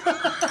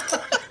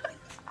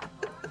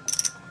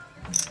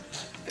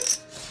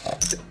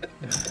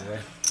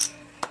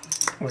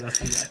 What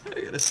else you got?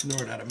 I got a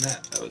snort out of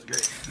Matt. That was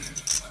great.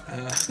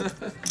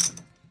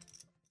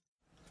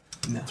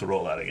 To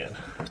roll that again.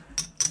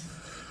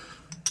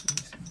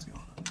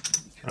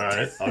 All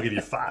right, I'll give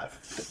you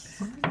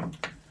 5.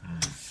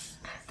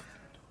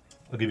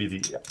 I'll give you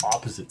the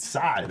opposite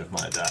side of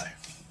my die.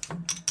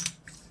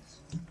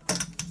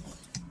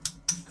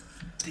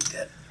 Take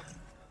that.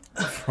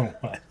 For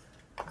what?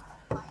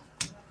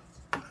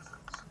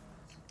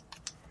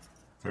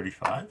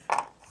 35.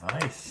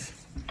 Nice.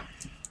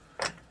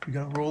 You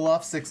gotta roll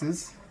off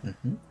 6s.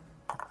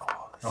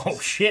 Oh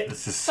shit!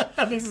 This is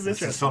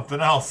this is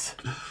something else.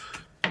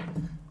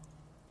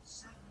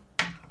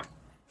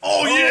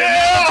 Oh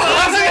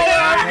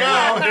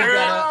yeah! There we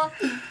go.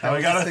 Now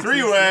we got a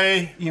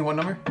 3-way. You need one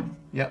number?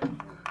 Yep.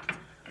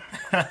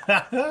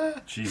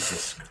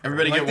 Jesus.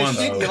 Everybody get ones.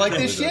 You like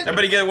this shit?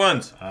 Everybody get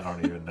ones. I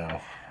don't even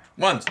know.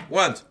 Ones.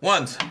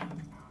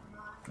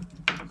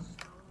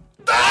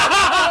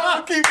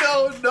 Keep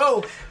going.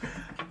 No.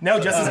 No,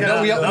 Justin's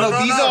gonna. These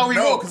all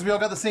re-roll because we all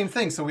got the same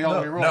thing, so we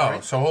all re-roll. No,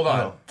 right? so hold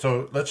on.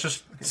 So let's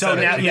just. So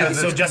now, it, yeah.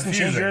 because So it's Justin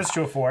changed confusing. yours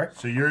to a 4.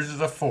 So yours is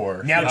a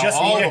 4. Now,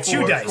 Justin, you get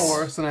 2 dice.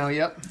 4. So now,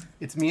 yep,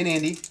 it's me and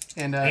Andy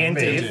and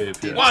Dave.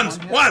 Yeah. Ones.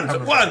 3s,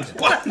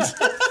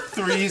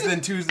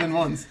 then 2s, then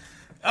 1s.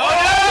 Oh,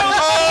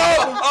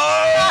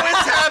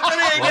 it's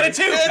happening. Get a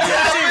 2.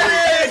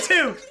 Get a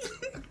 2.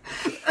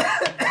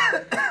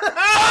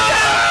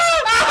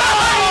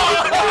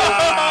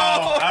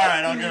 All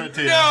right, I'll give it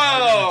to you. No.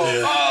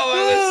 Oh,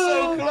 it was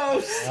so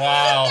close.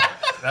 Wow.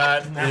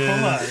 That is.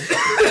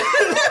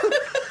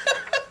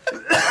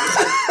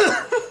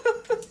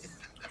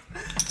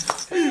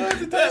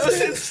 That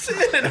was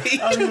insanity.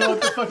 I don't know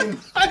what the fucking.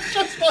 I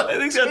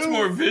think that's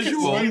more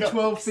visual. 1,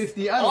 12,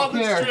 50. I On don't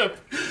the care. strip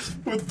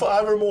with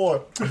 5 or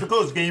more. If it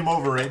goes game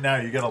over right now,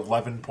 you get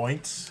 11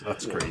 points.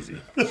 That's crazy.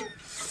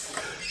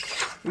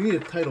 We need a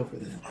title for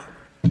that.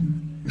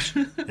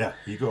 Yeah,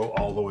 you go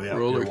all the way up.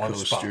 Roller You're one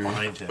spot coaster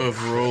behind him.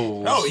 of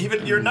rolls. No,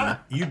 even you're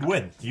not. You'd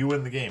win. You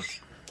win the game.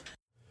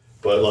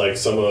 But like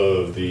some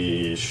of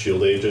the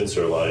shield agents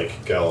are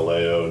like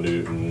Galileo,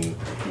 Newton,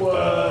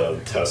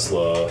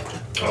 Tesla.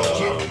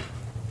 Oh,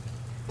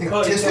 you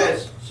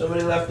guys,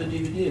 somebody left a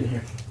DVD in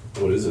here.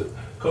 What is it?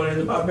 Conan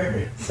the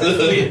Barbarian.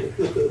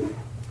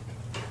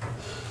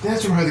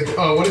 That's from the.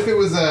 Oh, what if it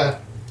was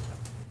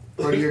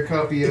part of your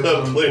copy of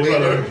Blade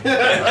Runner.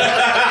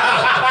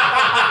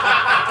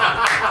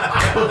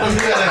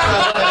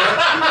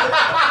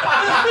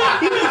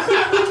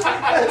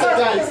 That's a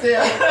dice,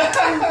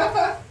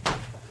 yeah.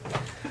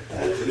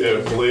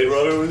 Yeah, Blade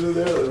Runner was in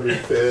there. That'd be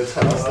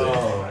fantastic.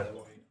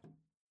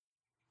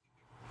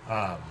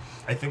 I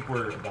think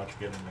we're about to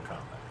get into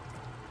combat.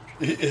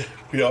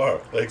 We are.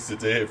 Thanks to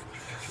Dave.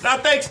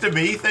 Not thanks to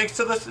me. Thanks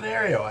to the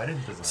scenario. I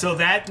didn't design. So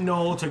that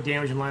knoll took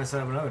damage in line of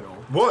sight of another knoll.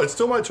 Well, it's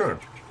still my turn.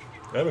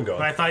 I haven't gone.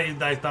 But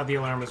I thought the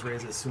alarm was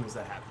raised as soon as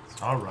that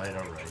happens. All right.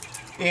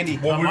 Andy.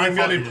 Well, we wouldn't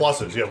get any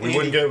pluses. Yeah, we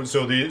wouldn't get.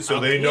 So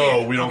they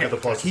know we don't get the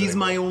pluses. He's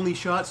my only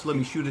shot, so let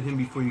me shoot at him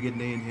before you get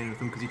hand in hand with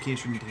him because you can't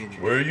shoot into hand.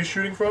 Where are you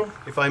shooting from?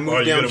 If I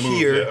move down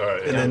here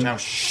and then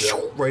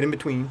downtown. right in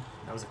between.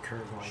 That was a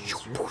curve line.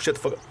 Shut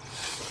the fuck up.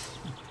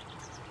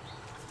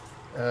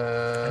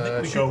 I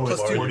think we go with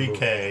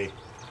 40K,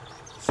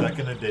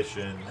 second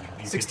edition.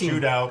 You 16. can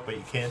shoot out, but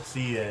you can't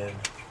see in.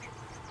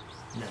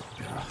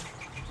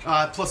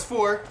 Plus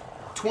 4,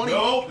 20.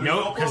 Nope,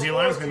 because the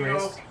alarm's been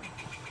raised.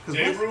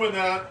 Dave ruined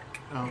that.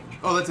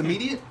 Oh, that's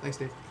immediate? Thanks,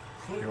 Dave.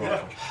 You're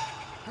welcome.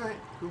 Alright,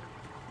 cool.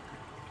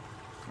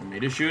 Want me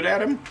to shoot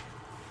at him?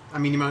 I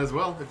mean, you might as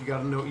well if you got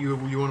to know you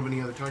won't have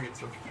any other targets.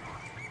 So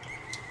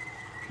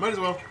might as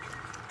well.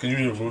 Can you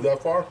even move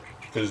that far?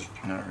 Because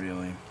not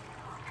really.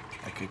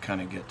 I could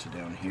kind of get to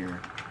down here.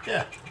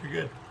 Yeah, you're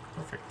good.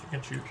 Perfect. You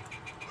can shoot.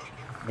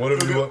 What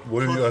if you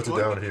got to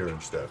down here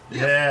instead?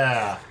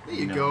 Yeah. There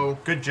you go.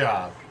 Good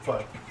job.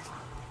 Fine.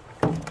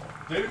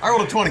 I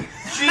rolled a 20.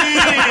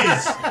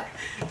 Jeez!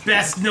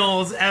 Best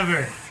Knowles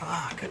ever.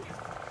 Fuck.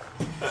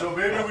 So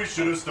maybe we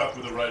should have stuck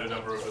with the right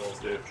number of bills,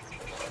 Dave.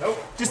 Nope.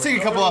 Just take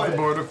a couple off the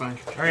board. We're fine.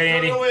 All right,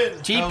 Andy.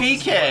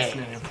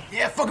 TPK.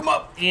 Yeah, fuck him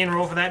up. Ian,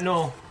 roll for that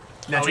null.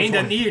 No, Natural Ian,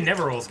 doesn't, 20. Ian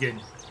never rolls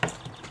good.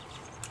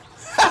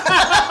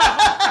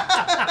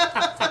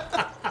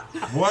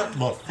 What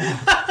the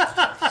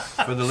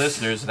fuck? For the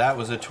listeners, that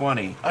was a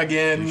 20.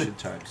 Again. You should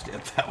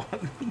timestamp that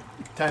one.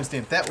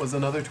 Timestamp. That was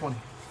another 20.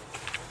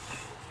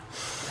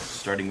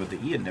 Starting with the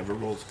Ian never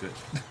rolls good.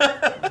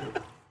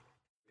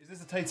 Is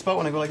this a tight spot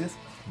when I go like this?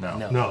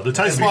 No, the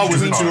tight spot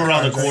was the two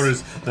around the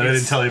corners that I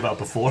didn't tell you about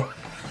before.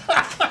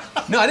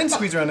 No, I didn't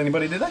squeeze around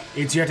anybody, did I?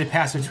 It's you have to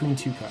pass between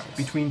two cars.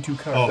 Between two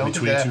cars. Oh, Don't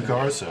between do two that.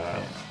 cars?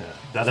 Yeah.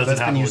 That doesn't That's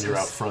happen been when you're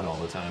out useless. front all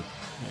the time.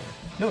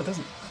 No, it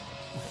doesn't.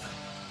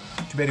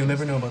 Too bad you'll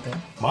never know about that.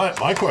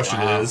 My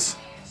question is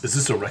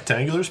this a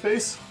rectangular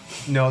space?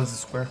 No, this is a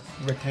square.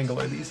 Rectangle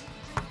are these.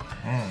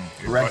 A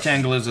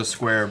rectangle is a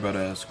square, but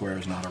a square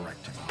is not a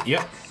rectangle.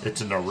 Yep.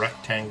 It's in a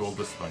rectangle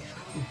dysfunction.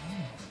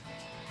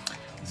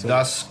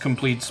 Thus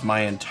completes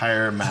my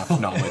entire math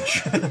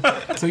knowledge.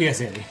 So yes,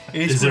 Andy.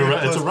 It's a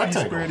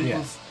rectangle.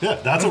 Yes. Yeah,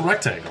 that's a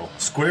rectangle.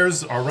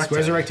 Squares are rectangles.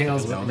 Squares are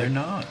rectangles. No, they're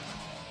not.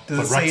 Does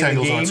But it say in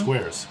the rectangles game? aren't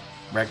squares.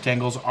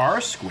 Rectangles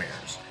are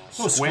squares.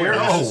 Oh,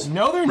 Squares.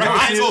 No, they're not.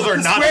 Rectangles are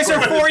not Squares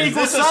are squares. four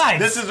equal sides.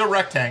 This is a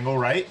rectangle,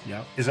 right?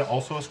 Yep. Is it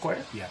also a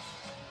square? Yes.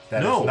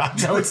 That No. is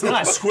not No, it's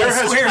not. Square A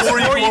has square has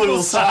four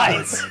equal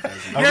sides.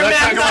 Your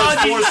math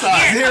knowledge is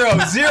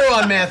shit. Zero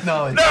on math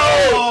knowledge.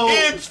 No!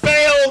 It's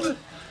failed!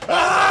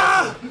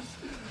 Ah!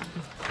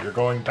 You're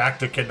going back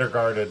to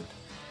kindergarten.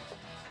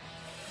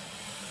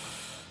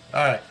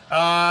 Alright.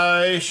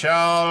 I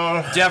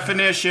shall...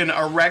 Definition: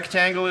 a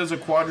rectangle is a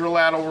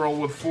quadrilateral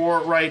with 4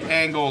 right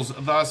angles.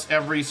 Thus,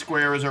 every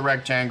square is a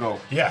rectangle.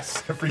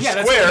 Yes, every Yeah,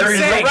 that's what square I'm is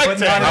saying, a but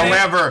rectangle. not every-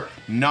 However,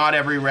 not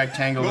every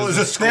rectangle Well, is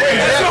it's a a square.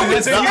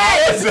 That's the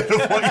opposite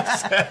of what he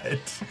said.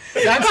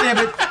 Timestamp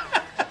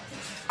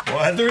it.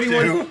 1,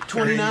 31, 2,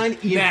 29.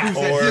 Ian Math. proves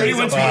that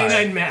 31, zero.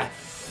 29 math.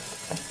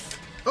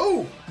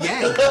 Oh,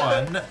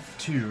 yeah. 1,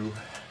 2.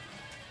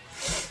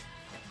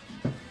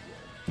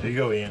 There you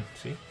go, Ian.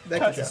 See? That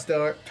gets a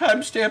start.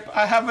 Timestamp.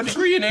 I have a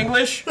degree in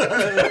English. You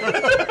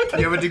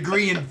have a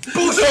degree in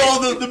bullshit.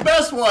 So the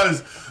best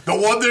was the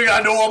one thing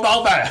I know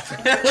about math.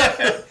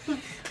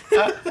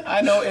 I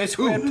know a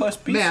squared plus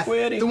b math.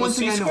 squared The one equals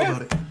thing c I know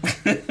squared.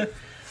 about it.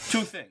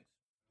 2 things.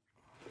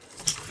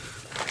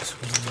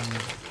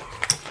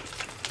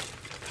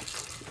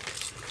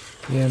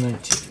 Yeah,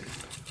 19.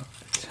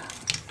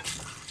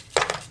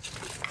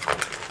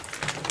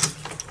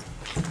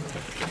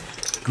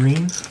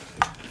 Green.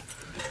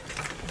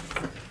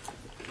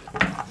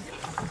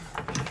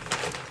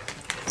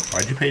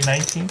 Why'd you pay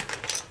 19?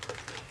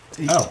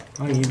 Oh,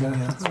 you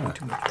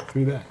got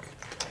 3 back.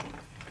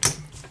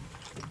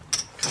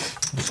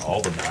 Just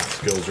all the math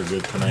skills are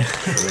good tonight.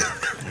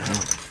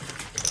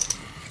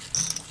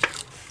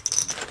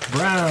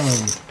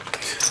 Brown.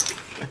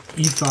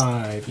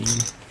 E5. E.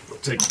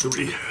 Take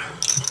 3.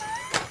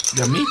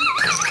 Me?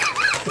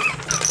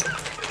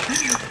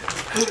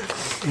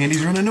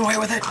 Andy's running away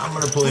with it. I'm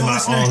going to play my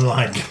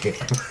online game.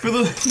 For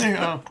the there you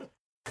go.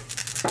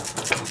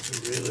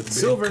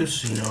 Silver.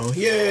 Casino.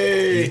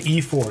 Yay!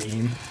 E4,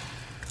 Ian.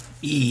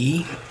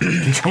 E.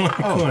 Control the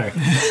corner.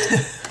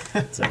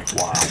 It's like,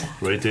 wow.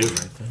 Right, Dave?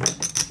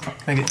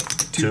 I get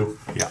 2.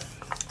 Yeah.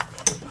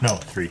 No,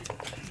 3.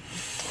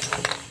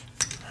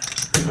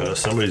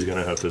 Somebody's going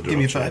to have to do Give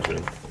me a change 5.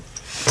 in.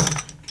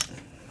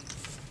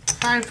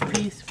 5,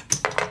 please.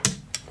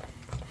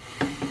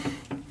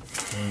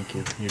 Thank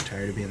you. You're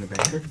tired of being the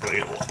banker?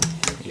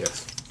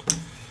 Yes.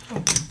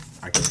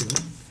 I can see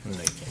that.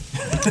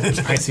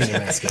 I see your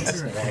math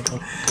skills.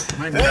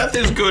 My math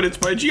is good. It's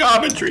my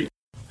geometry.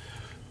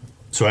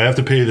 So I have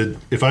to pay the...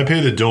 If I pay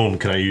the dome,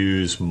 can I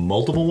use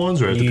multiple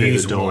ones or I have to pay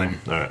Use the dome? one.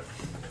 All right.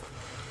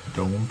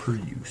 Dome per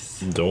use.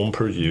 Dome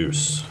per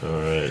use. All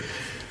right.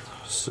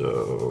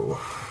 So...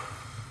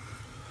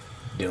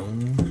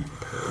 Dome.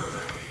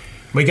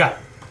 We got.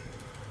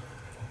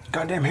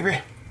 Goddamn, baby.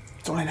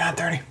 It's only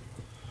 9:30.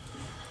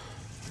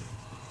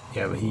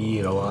 Yeah, but he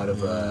ate a lot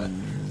of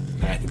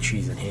mac and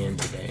cheese and ham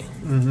today.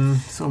 Mm-hmm.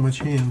 So much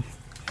ham.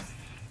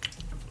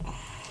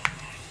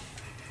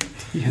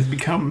 He has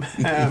become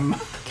ham.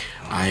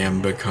 I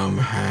am become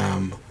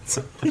ham. It's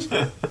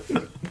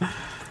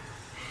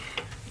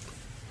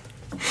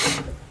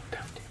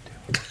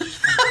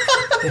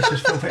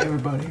just fun for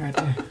everybody right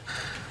there.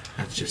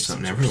 That's just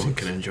something everyone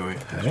can enjoy.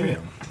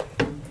 Damn.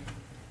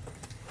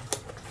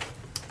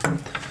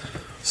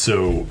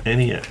 So,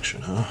 any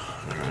action, huh?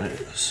 Alright,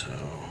 so...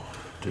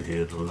 To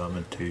hear the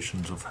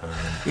lamentations of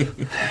ham.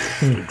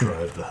 To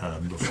drive the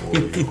ham before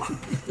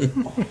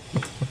you.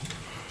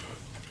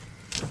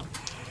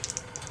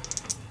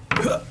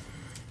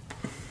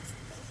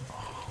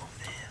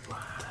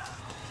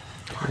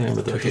 Yeah,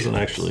 but that doesn't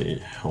actually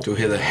help. To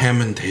hear the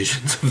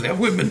lamentations of their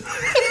women.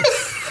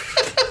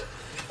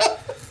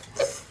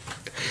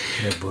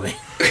 Oh boy.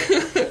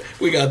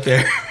 We got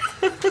there.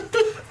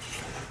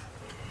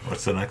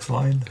 What's the next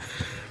line?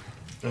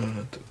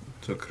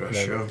 To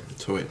crush your...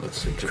 So wait, let's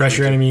see. To crush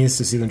your enemies,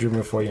 to see them driven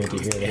before you, and to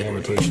hear the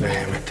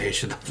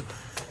lamentation.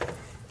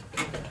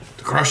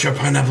 To crush your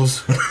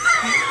pineapples.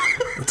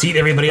 To eat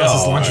everybody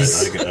else's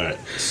lunches. All right.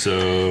 So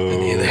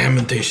And hear the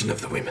lamentation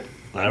of the women.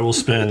 I will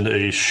spend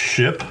a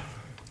ship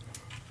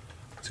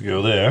to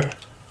go there.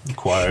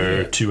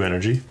 Acquire 2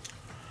 energy.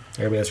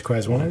 Everybody else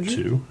requires 1 energy?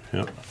 2,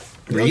 yep.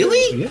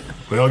 Really? Yeah.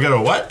 We all get a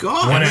what?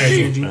 God. 1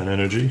 energy. An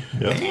energy,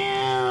 yep.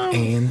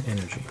 And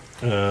energy.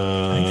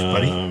 Thanks,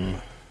 buddy.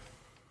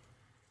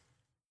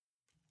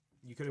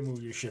 You could have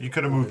moved your ship. You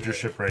could have moved your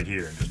ship right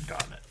here and just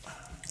gotten it.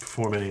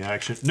 Perform any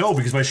action. No,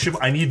 because my ship,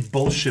 I need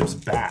both ships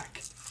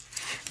back.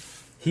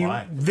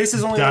 Why? This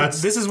is only.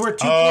 That's- This is worth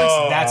 2 points.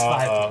 That's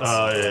 5 points.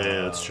 Oh,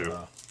 yeah, that's true.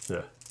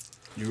 Yeah.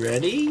 You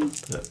ready?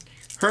 Yeah.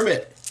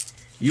 Hermit,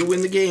 you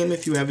win the game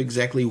if you have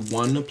exactly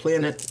 1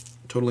 planet,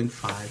 totaling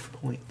 5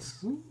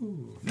 points.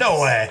 No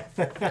way.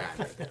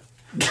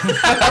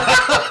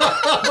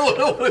 I don't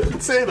know what to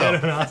say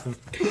though.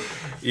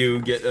 You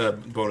get a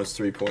bonus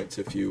 3 points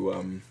if you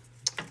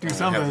Do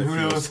something, who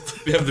knows?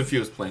 You have the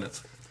fewest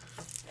planets.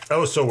 That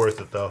was so worth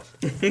it though.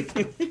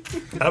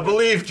 I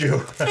believed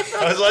you.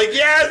 I was like,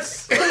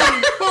 yes.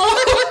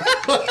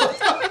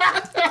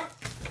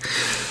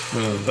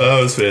 That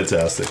was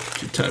fantastic.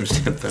 2 times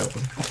that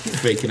one.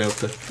 Faking out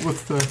the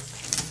What's the...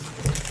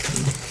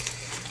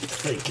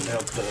 Faking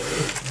out the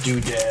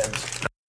doodads.